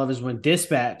best I love is when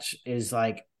dispatch is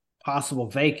like possible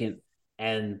vacant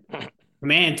and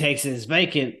command takes it as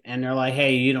vacant and they're like,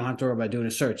 hey, you don't have to worry about doing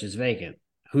a search, it's vacant.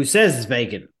 Who says it's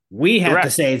vacant? We have to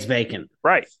correct, say it's vacant.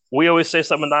 right. We always say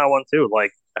something in 911 too.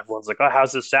 Like everyone's like, "Oh,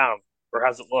 how's this sound?" Or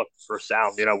how's it look for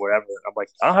sound, whatever. I'm like,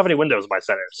 I don't have any windows in my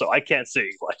center, so I can't see.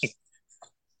 Like,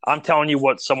 I'm telling you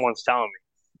what someone's telling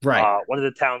me. Right. One of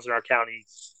the towns in our county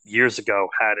years ago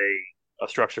had a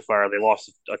structure fire. They lost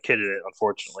a kid in it,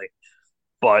 unfortunately.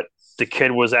 But the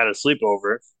kid was at a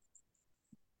sleepover.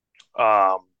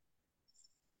 Um,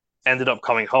 Ended up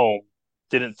coming home,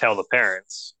 didn't tell the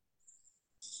parents.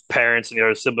 Parents and the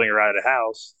other sibling are out of the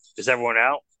house. Is everyone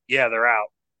out? Yeah, they're out.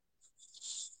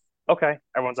 Okay,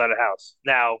 everyone's out of the house.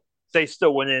 Now, they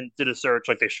still went in, did a search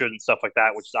like they should and stuff like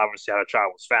that, which is obviously how the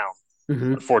child was found.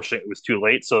 Mm-hmm. Unfortunately, it was too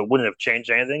late, so it wouldn't have changed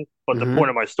anything. But the point Mm-hmm.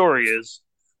 of my story is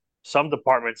some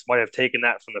departments might have taken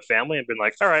that from the family and been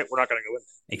like, all right, we're not going to go in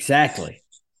Exactly.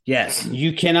 Yes, there.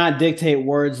 you cannot dictate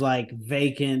words like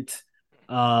vacant,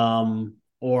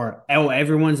 or oh,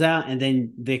 everyone's out, and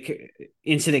then the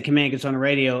incident command gets on the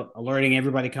radio alerting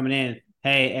everybody coming in.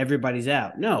 Hey, everybody's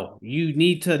out. No, you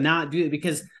need to not do it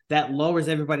because that lowers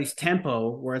everybody's tempo.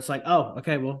 Where it's like, oh,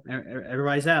 okay, well,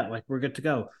 everybody's out, like we're good to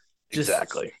go. Just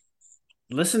Exactly.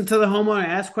 listen to the homeowner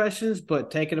ask questions, but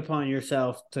take it upon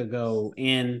yourself to go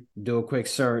in, do a quick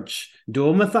search, do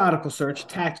a methodical search,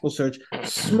 tactical search,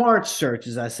 smart search,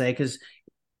 as I say, because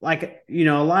like a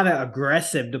lot of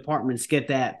aggressive departments get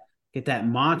that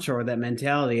mantra or that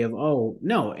mentality of, oh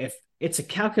no, if it's a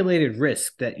calculated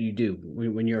risk that you do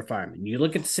when you're a fireman, you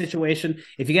look at the situation.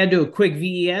 If you got to do a quick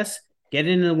VES, get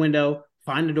in the window,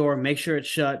 find the door, make sure it's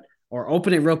shut, or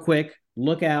open it real quick,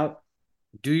 look out,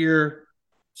 do your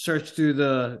search through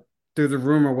the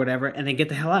room or whatever, and then get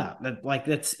the hell out.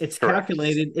 It's Correct.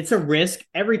 calculated. It's a risk.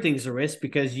 Everything's a risk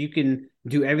because you can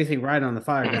do everything right on the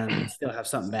fire ground and still have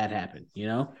something bad happen.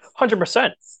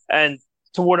 100%. And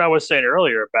to what I was saying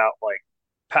earlier about like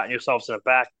patting yourselves in the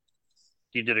back,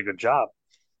 you did a good job.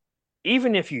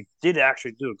 Even if you did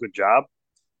actually do a good job,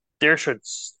 there should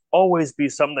always be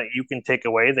something that you can take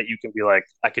away that you can be like,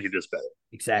 I could do this better.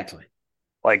 Exactly.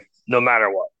 Like, no matter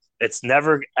what. It's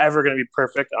never, ever going to be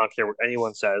perfect. I don't care what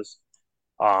anyone says.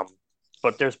 Um,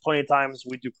 but there's plenty of times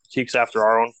we do critiques after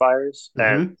our own fires. And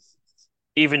Mm-hmm.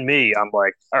 even me, I'm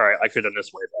like, all right, I could have done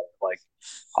this way better. Like,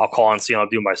 I'll call on C and I'll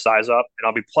do my size up and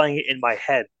I'll be playing it in my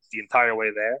head the entire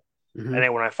way there. And Mm-hmm.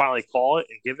 then when I finally call it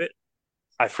and give it,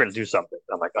 I forget to do something.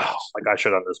 I'm like, oh, like I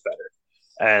should have done this better.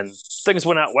 And things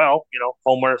went out well.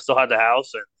 Homeowner still had the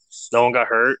house and no one got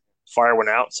hurt. Fire went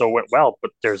out, so it went well.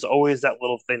 But there's always that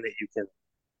little thing that you can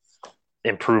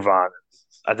improve on.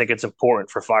 I think it's important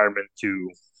for firemen to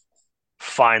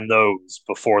find those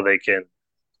before they can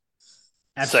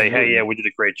say, hey, yeah, Absolutely. we did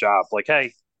a great job. Like,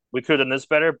 hey, we could have done this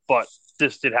better, but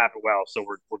this did happen well, so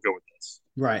we're good with this.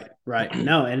 Right, right.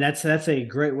 No, and that's a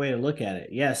great way to look at it.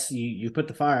 Yes, you put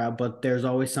the fire out, but there's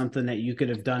always something that you could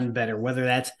have done better. Whether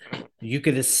that's you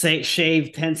could have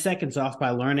shaved 10 seconds off by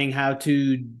learning how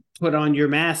to put on your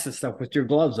mask and stuff with your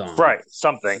gloves on. Right,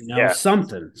 something. Yeah.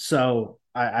 Something. So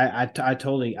I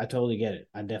totally get it.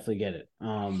 I definitely get it.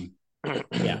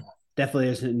 Yeah, definitely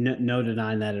there's no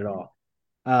denying that at all.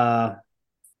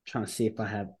 Trying to see if I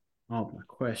have all my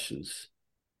questions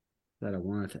that I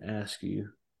wanted to ask you.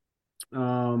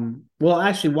 Well,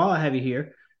 actually, while I have you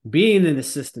here, being an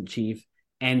assistant chief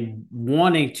and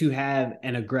wanting to have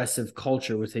an aggressive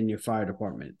culture within your fire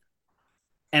department,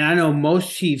 and I know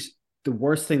most chiefs, the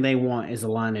worst thing they want is a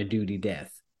line of duty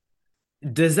death.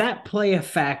 Does that play a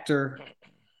factor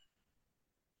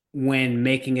when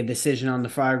making a decision on the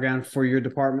fire ground for your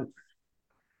department?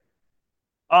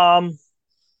 um,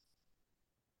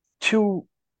 to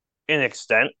an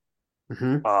extent,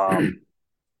 Mm-hmm. um,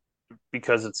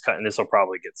 because it's kind of, this will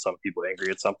probably get some people angry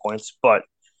at some points, but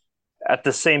at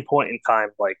the same point in time,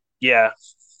 like, yeah,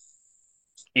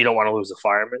 you don't want to lose a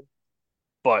fireman,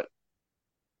 but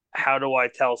how do I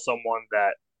tell someone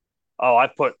that, oh, I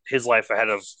put his life ahead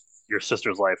of your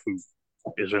sister's life who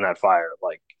is in that fire?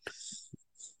 Like,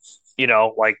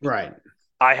 like Right.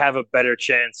 I have a better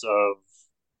chance of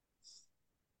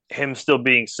him still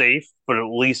being safe, but at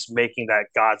least making that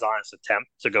God's honest attempt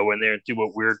to go in there and do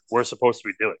what we're supposed to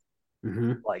be doing.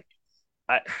 Mm-hmm. Like,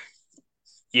 I,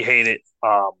 you hate it.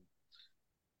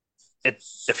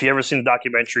 if you ever seen the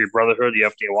documentary Brotherhood, the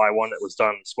FDNY one that was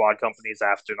done in squad companies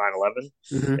after 9/11,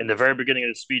 in Mm-hmm. the very beginning of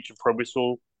the speech in probate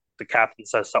school, the captain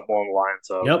says something along the lines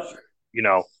of, Yep. you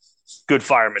know, good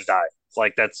firemen die.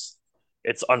 Like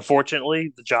it's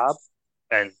unfortunately the job,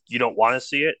 and you don't want to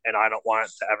see it, and I don't want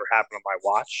it to ever happen on my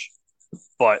watch.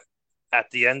 But at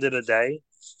the end of the day,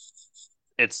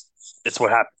 it's it's what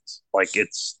happens. Like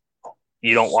it's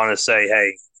you don't want to say,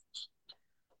 hey,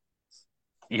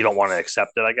 you don't want to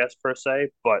accept it, I guess per se.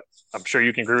 But I'm sure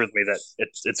you can agree with me that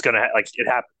it's gonna like it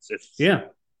happens. Yeah.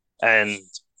 And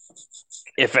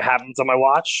if it happens on my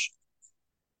watch,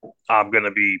 I'm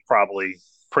gonna be probably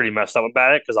pretty messed up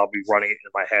about it because I'll be running it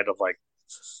in my head of like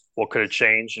what could have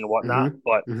changed and whatnot. Mm-hmm.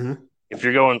 But Mm-hmm. if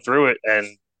you're going through it and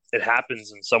it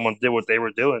happens and someone did what they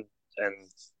were doing and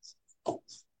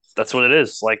that's what it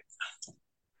is. Like I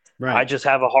Right. just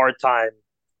have a hard time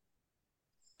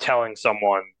telling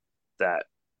someone that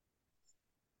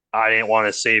I didn't want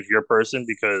to save your person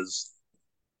because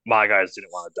my guys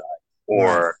didn't want to die, Right.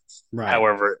 or Right.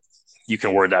 however you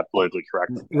can word that politically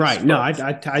correct, I guess. Right. No,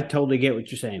 But I totally get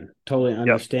what you're saying. Totally yep,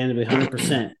 understandably,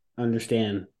 100%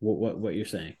 understand what you're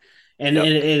saying. yep, And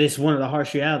it is one of the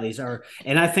harsh realities.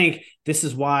 And I think this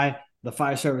is why the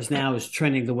fire service now is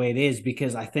trending the way it is,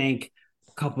 because I think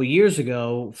a couple of years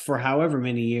ago, for however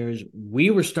many years,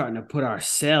 we were starting to put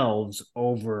ourselves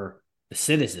over the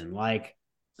citizen. Like,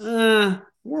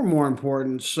 we're more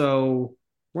important, so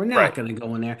we're right, not going to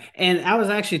go in there. And I was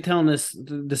actually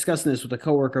discussing this with a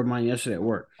coworker of mine yesterday at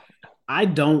work. I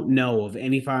don't know of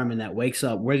any fireman that wakes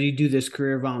up, whether you do this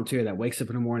career volunteer, that wakes up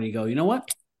in the morning and you go, you know what?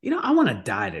 I want to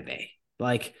die today.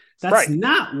 Like, that's right.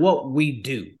 not what we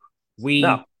do.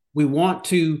 No, We want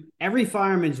to, every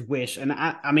fireman's wish. And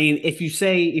I mean, if you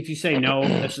say no,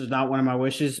 this is not one of my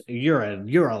wishes, you're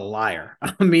a liar.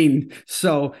 I mean,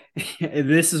 so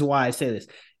this is why I say this.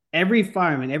 Every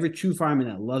fireman, every true fireman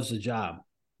that loves the job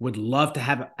would love to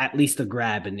have at least a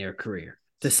grab in their career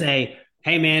to say,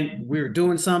 hey man, we were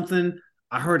doing something.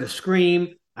 I heard a scream.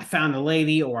 I found a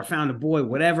lady or I found a boy,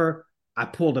 whatever. I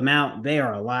pulled them out. They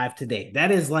are alive today. That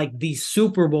is like the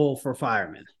Super Bowl for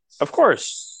firemen, of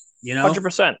course, you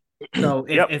 100%. know? So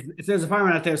if, Yep, if, if there's a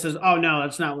fireman out there that says, oh, no,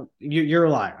 that's not, you're a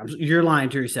liar. You're lying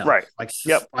to yourself. right.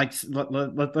 Yep.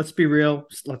 Let's be real.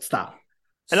 Let's stop.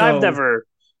 And So,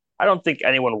 I don't think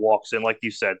anyone walks in like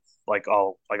you said, like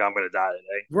oh, like I'm gonna die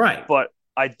today. right. But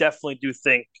I definitely do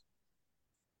think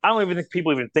I don't even think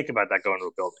people even think about that going to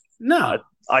a building. I No.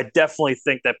 I definitely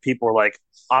think that people are like,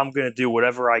 I'm gonna do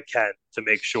whatever I can to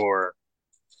make sure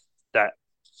that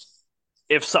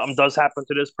if something does happen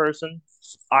to this person,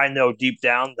 I know deep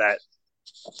down that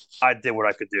I did what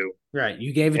I could do Right.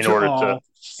 You gave it in your order to all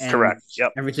and correct.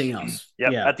 Yep. everything else.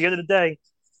 Yep. Yeah. At the end of the day,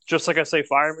 just like I say,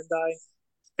 firemen die.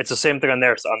 It's the same thing on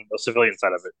the civilian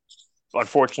side of it.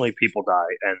 Unfortunately, people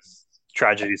die and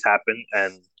tragedies happen,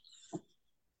 and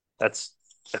that's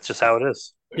that's just how it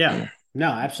is. Yeah. No,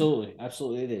 absolutely.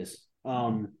 Absolutely it is.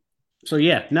 So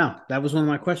yeah, no, that was one of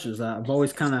my questions. I've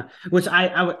always kind of, which I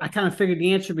kind of figured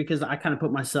the answer because I kind of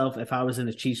put myself, if I was in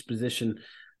a chief's position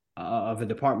of a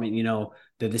department,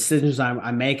 the decisions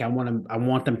I make, I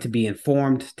want them to be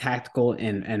informed, tactical,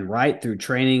 and right through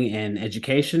training and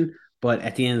education. But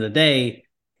at the end of the day,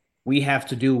 we have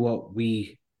to do what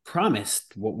we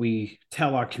promised, what we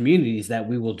tell our communities that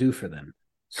we will do for them.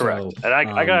 Correct. So, And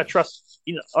I gotta trust,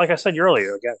 like I said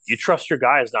earlier, again, you trust your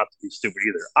guys not to be stupid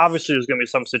either. Obviously, there's gonna be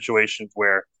some situations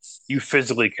where you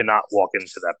physically cannot walk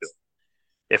into that building.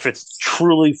 If it's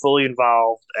truly fully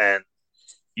involved and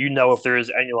if there is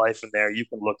any life in there, you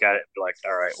can look at it and be like,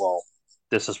 all right, well,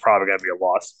 this is probably gonna be a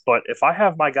loss. But if I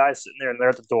have my guy sitting there and they're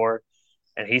at the door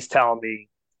and he's telling me,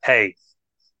 hey,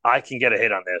 I can get a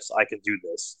hit on this, I can do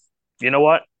this. You know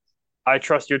what? I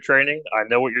trust your training. I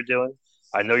know what you're doing.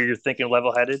 I know you're thinking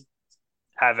level headed.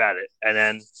 Have at it. And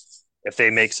then if they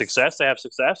make success, they have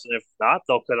success. And if not,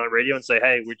 they'll put on radio and say,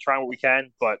 hey, we're trying what we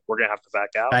can, but we're going to have to back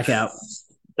out. back out.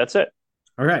 That's it.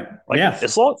 All right. Like Yeah.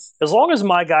 as long as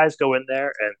my guys go in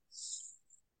there and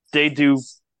they do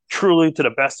truly to the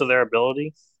best of their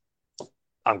ability,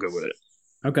 I'm good with it.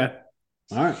 Okay.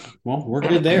 All right. Well, we're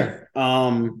good there.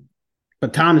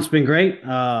 But Tom, it's been great.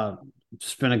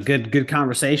 It's been a good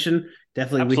conversation.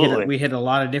 Definitely, Absolutely. we hit a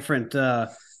lot of different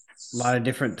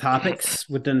topics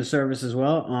within the service as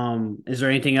well. Is there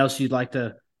anything else you'd like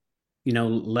to,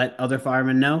 let other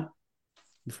firemen know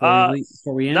Uh,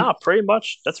 before we end? nah, pretty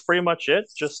much. That's pretty much it.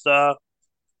 Just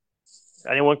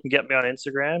anyone can get me on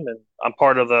Instagram, and I'm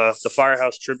part of the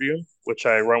Firehouse Tribune, which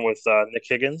I run with Nick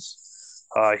Higgins.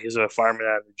 He's a fireman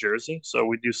out of New Jersey, so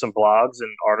we do some blogs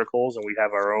and articles, and we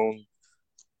have our own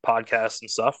podcasts and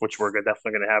stuff, which we're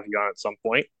definitely going to have you on at some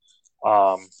point.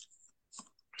 Um,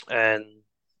 And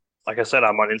like I said,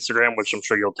 I'm on Instagram, which I'm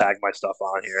sure you'll tag my stuff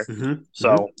on here. Mm-hmm. Mm-hmm.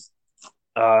 So,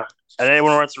 and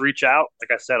anyone who wants to reach out,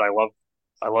 like I said, I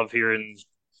love hearing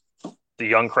the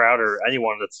young crowd or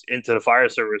anyone that's into the fire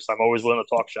service. I'm always willing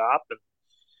to talk shop and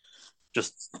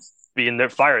just being their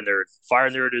fire nerd. Fire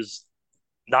nerd is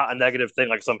not a negative thing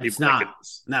like some It's people think it not.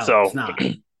 is. No, it's So, not.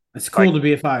 It's cool like, to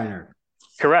be a fire nerd.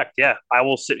 correct, yeah. I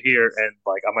will sit here and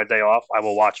like on my day off, I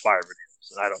will watch fire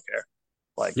videos, and I don't care.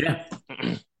 Like, Yeah.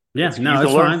 Yeah. you No, can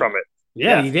it's learn fine. from it.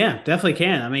 Yeah, Yeah, yeah, definitely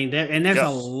can. I mean, there's a yep.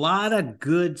 lot of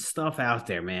good stuff out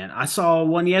there, man. I saw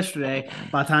one yesterday.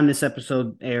 By the time this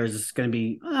episode airs, it's going to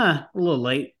be a little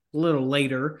late, a little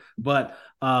later. But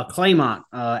Claymont,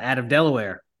 out of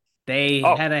Delaware, they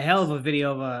Oh, had a hell of a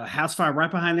video of a house fire right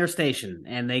behind their station,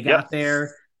 and they yep. got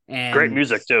there, Great and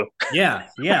music too. yeah,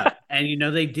 yeah, and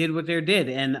they did what they did.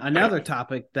 And another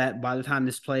topic that by the time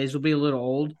this plays will be a little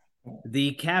old: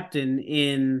 the captain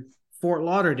in Fort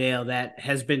Lauderdale that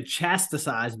has been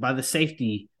chastised by the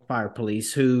safety fire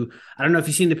police, who I don't know if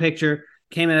you've seen the picture,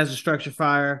 came in as a structure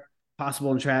fire,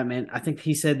 possible entrapment. I think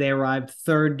he said they arrived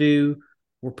third due,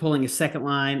 were pulling a second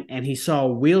line, and he saw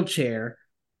a wheelchair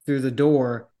through the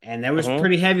door, and there was Hmm.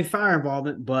 pretty heavy fire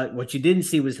involvement. But what you didn't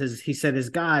see was he said his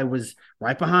guy was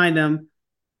right behind him,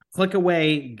 click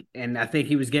away, and I think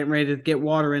he was getting ready to get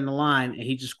water in the line, and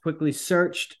he just quickly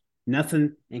searched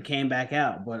nothing and came back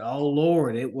out. But oh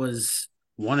Lord, it was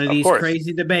one of Of these course,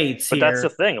 crazy debates but that's the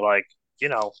here. thing. Like,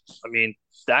 I mean,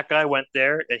 that guy went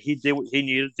there and he did what he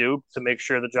needed to do to make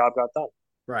sure the job got done.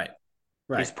 Right,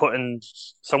 He's right, putting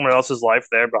someone else's life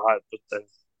there behind.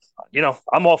 And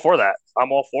I'm all for that.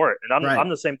 I'm all for it, and I'm right.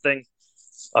 the same thing.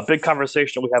 A big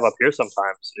conversation we have up here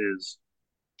sometimes is,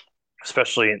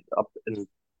 especially up in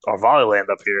our Valley land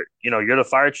up here. You're the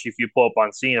fire chief. You pull up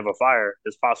on scene of a fire.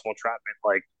 There's possible entrapment.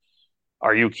 Like,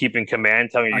 are you keeping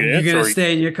command, telling Are your you units, gonna or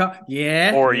stay in your car?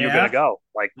 Yeah, or are you gonna yeah. go?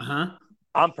 Like, Uh-huh.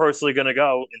 I'm personally gonna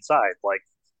go inside. Like,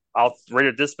 I'll read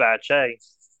a dispatch. Hey,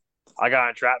 I got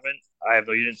entrapment. I have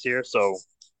no units here, so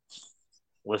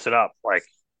listen up. Like,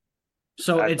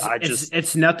 So I, it's I it's just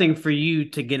it's nothing for you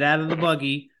to get out of the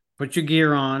buggy, put your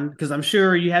gear on, because I'm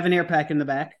sure you have an air pack in the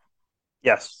back,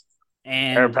 yes,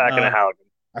 air and pack and a Halligan.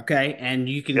 okay, and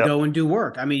you can Yep. go and do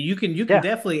work. I mean, you can Yeah.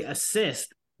 definitely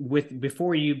assist with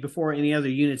before any other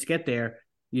units get there,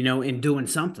 in doing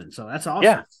something. So that's Yeah.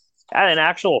 awesome. At an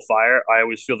actual fire, I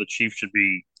always feel the chief should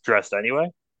be dressed anyway.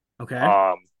 Okay.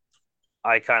 Um,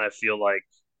 I kind of feel like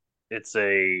it's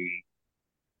a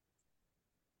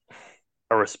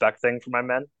respect thing for my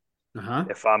men. Uh-huh.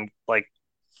 If I'm like,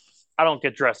 I don't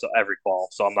get dressed at every call,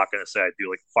 so I'm not going to say I do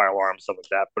like fire alarm stuff like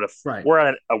that. But if Right. we're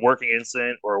at a working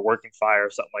incident or a working fire or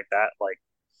something like that, like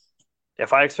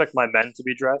if I expect my men to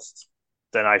be dressed,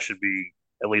 then I should be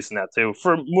at least in that too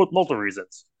for multiple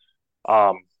reasons.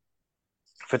 Um,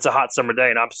 if it's a hot summer day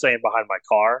and I'm staying behind my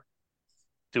car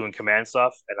doing command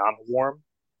stuff and I'm warm,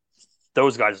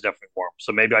 those guys are definitely warm.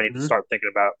 So maybe I need to Hmm. start thinking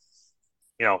about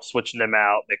switching them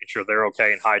out, making sure they're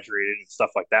okay and hydrated and stuff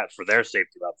like that for their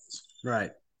safety levels.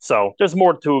 Right. So there's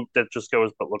more to it that just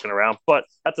goes but looking around. But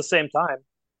at the same time,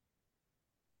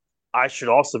 I should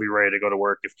also be ready to go to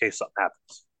work if case something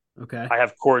happens. Okay. I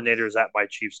have coordinators at my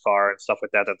chief's car and stuff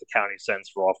like that the county sends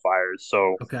for all fires.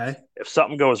 So Okay. if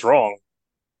something goes wrong,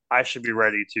 I should be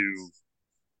ready to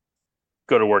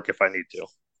go to work if I need to.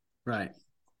 Right.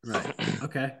 Right.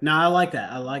 Okay. No, I like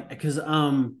that. I like because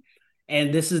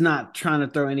and this is not trying to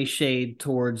throw any shade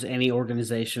towards any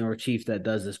organization or chief that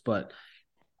does this, but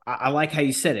I like how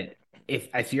you said it.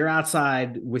 If you're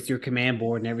outside with your command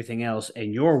board and everything else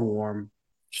and you're warm,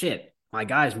 shit, my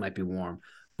guys might be warm.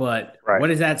 But Right. what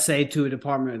does that say to a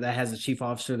department that has a chief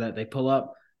officer that they pull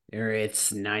up? There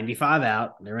it's 95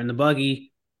 out. They're in the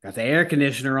buggy, got the air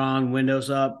conditioner on, windows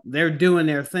up. They're doing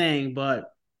their thing, but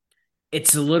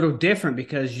it's a little different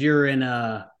because you're in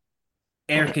a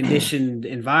air conditioned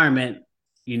environment.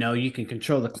 You can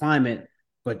control the climate,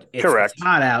 but it's Correct.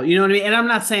 hot out. You know what I mean? And I'm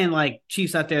not saying like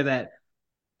chiefs out there that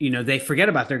they forget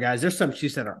about their guys. There's some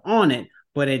chiefs that are on it,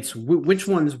 but it's which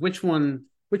one's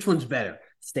better,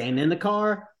 staying in the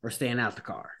car or staying out the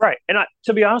car. Right. And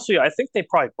to be honest with you, I think they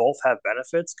probably both have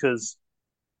benefits because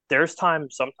there's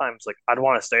times sometimes like I'd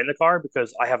want to stay in the car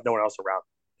because I have no one else around.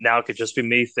 Now it could just be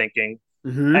me thinking.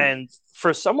 Mm-hmm. And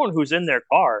for someone who's in their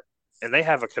car and they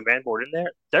have a command board in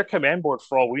there, their command board,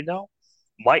 for all we know,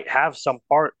 might have some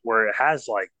part where it has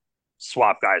like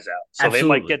swap guys out. So they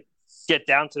might Absolutely. get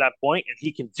down to that point and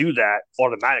he can do that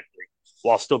automatically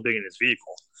while still being in his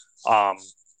vehicle. Um,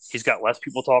 he's got less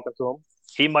people talking to him.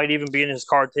 He might even be in his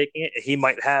car taking it. And he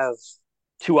might have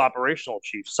two operational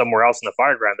chiefs somewhere else in the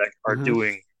fireground that are Mm-hmm.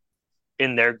 doing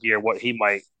in their gear what he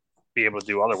might be able to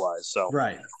do otherwise. So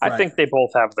Right, I right. think they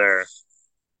both have their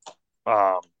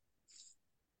um,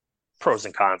 pros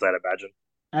and cons, I'd imagine.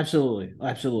 Absolutely,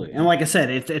 absolutely. And like I said,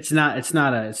 it's not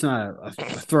a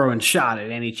throwing shot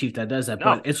at any chief that does that, No,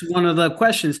 but it's one of the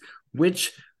questions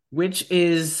which which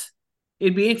is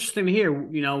it'd be interesting to hear,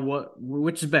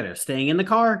 which is better, staying in the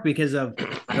car because of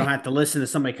I don't have to listen to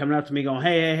somebody coming up to me going,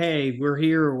 "Hey, hey, hey, we're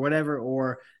here" or whatever,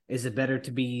 or is it better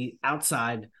to be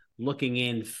outside looking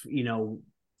in,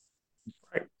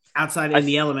 right. outside I in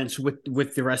the th- elements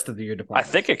with the rest of your I department?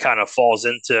 think it kind of falls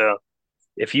into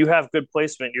if you have good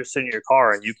placement, you're sitting in your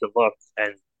car and you can look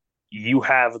and you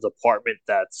have a department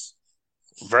that's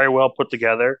very well put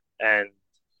together and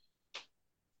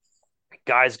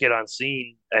guys get on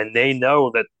scene and they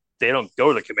know that they don't go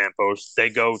to the command post, they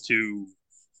go to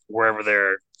wherever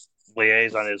their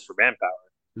liaison is for manpower.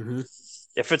 Mm-hmm.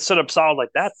 If it's set up solid like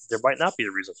that, there might not be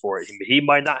a reason for it. He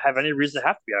might not have any reason to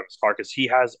have to be out of his car because he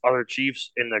has other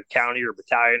chiefs in the county or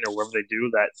battalion or wherever they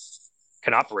do that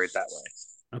can operate that way.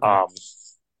 Okay.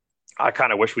 I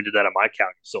kind of wish we did that in my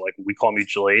county. So like we call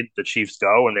mutual aid, the chiefs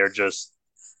go and they're just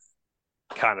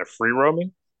kind of free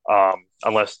roaming,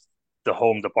 unless the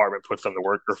home department puts them to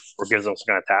work or gives them some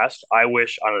kind of task. I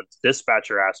wish on a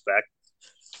dispatcher aspect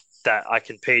that I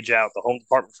can page out the home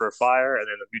department for a fire and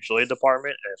then the mutual aid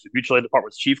department. And if the mutual aid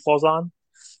department's chief calls on,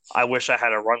 I wish I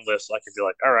had a run list. So I could be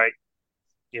like, all right,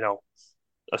 you know,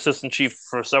 assistant chief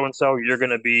for so and so, you're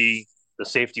going to be the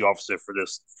safety officer for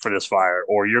this fire,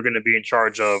 or you're going to be in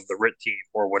charge of the RIT team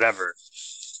or whatever.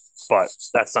 But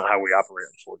that's not how we operate,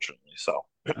 unfortunately. So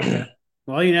Okay.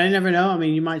 Well, you never know. I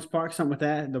mean, you might spark something with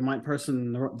that. The right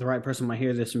person might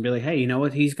hear this and be like, "Hey, you know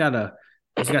what? He's got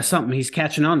something. He's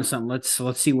catching on to something. Let's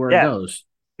see where it yeah, goes."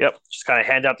 yep, just kind of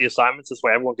hand out the assignments. This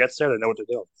way, everyone gets there. They know what they're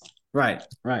doing. Right,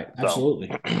 right. So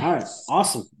Absolutely. All right.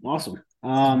 Awesome,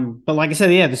 awesome. But like I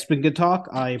said, yeah, this has been good talk.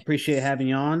 I appreciate having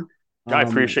you on. I Um,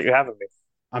 appreciate you having me.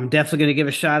 I'm definitely going to give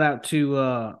a shout out to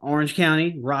Orange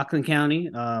County, Rockland County.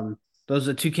 Those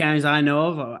are the two counties I know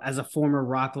of. As a former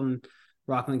Rockland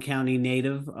County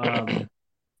native,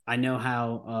 I know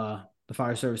how the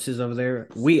fire service is over there.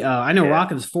 I know Yeah,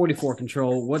 Rockland's 44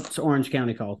 control. What's Orange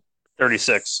County called?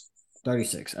 36.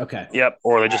 36. Okay. Yep,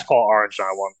 or they All just call Orange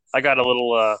 91. I got a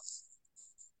little.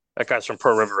 That guy's from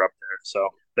Pearl River up there, so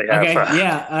they right. have. Okay.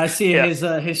 Yeah, I see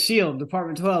Yeah, his shield,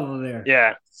 Department 12 over there.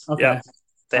 yeah, yep. Okay.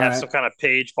 They All have right. some kind of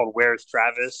page called "Where's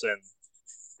Travis," and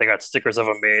they got stickers of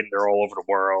him made, and they're all over the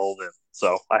world. And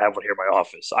so I have one here in my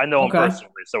office. I know him Okay.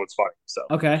 personally, so it's funny. So,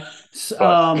 Okay.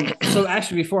 but So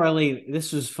actually, before I leave,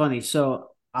 this was funny. So,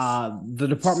 the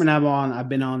department I've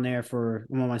been on there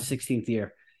I'm on my 16th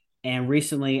year, and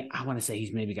recently, I want to say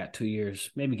he's maybe got 2 years,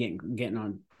 maybe getting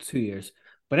on 2 years.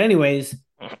 But anyways,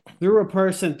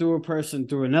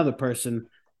 through another person,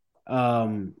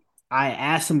 um, I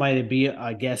asked somebody to be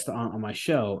a guest on my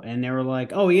show, and they were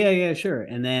like, "Oh yeah, yeah, sure."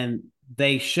 And then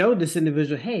they showed this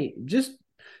individual, "Hey, just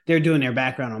they're doing their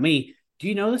background on me. Do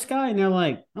you know this guy?" And they're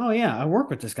like, "Oh yeah, I work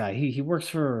with this guy. He works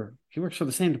for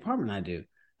the same department I do."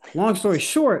 Long story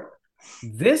short,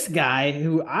 this guy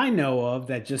who I know of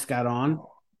that just got on,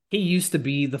 he used to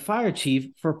be the fire chief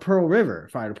for Pearl River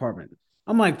Fire Department.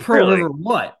 I'm like, Pearl really, River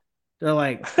what? They're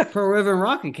like, Pearl River in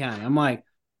Rockland County. I'm like,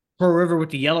 Pearl River with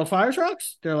the yellow fire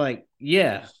trucks? They're like,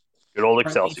 yeah. good old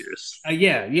Excelsiors.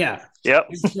 Yeah, yeah. Yep,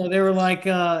 And so they were like,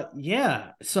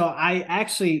 yeah. So I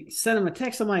actually sent him a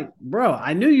text. I'm like, bro,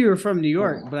 I knew you were from New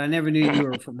York, but I never knew you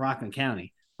were from Rockland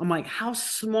County. I'm like, how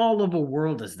small of a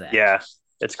world is that? yeah,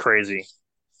 it's crazy.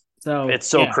 So It's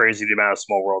so yeah, crazy the amount of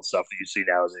small world stuff that you see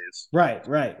nowadays. right,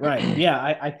 right, right. Yeah,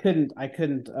 I couldn't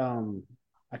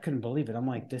believe it. I'm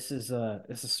like, this is a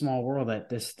small world that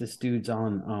this dude's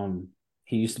on.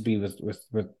 He used to be with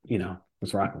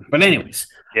Rockland. But anyways,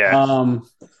 Yeah, um,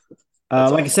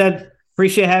 that's like I awesome. said,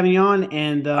 appreciate having you on.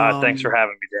 And Thanks for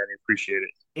having me, Danny. Appreciate it.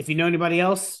 if you know anybody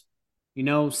else,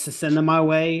 send them my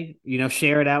way.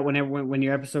 Share it out when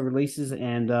your episode releases.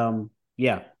 And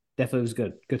yeah, definitely was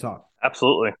good. Good talk.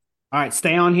 Absolutely. All right,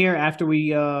 stay on here after we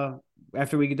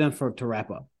get done to wrap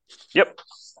up. Yep.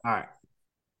 All right.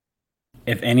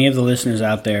 If any of the listeners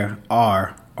out there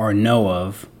are or know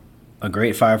of a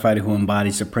great firefighter who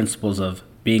embodies the principles of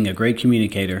being a great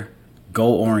communicator,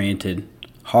 goal oriented,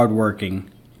 hardworking,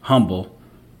 humble,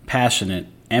 passionate,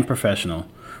 and professional,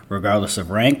 regardless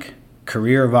of rank,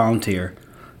 career, or volunteer,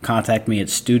 contact me at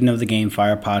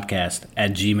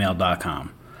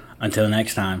studentofthegamefirepodcast@gmail.com. Until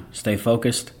next time, stay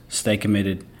focused, stay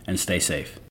committed, and stay safe.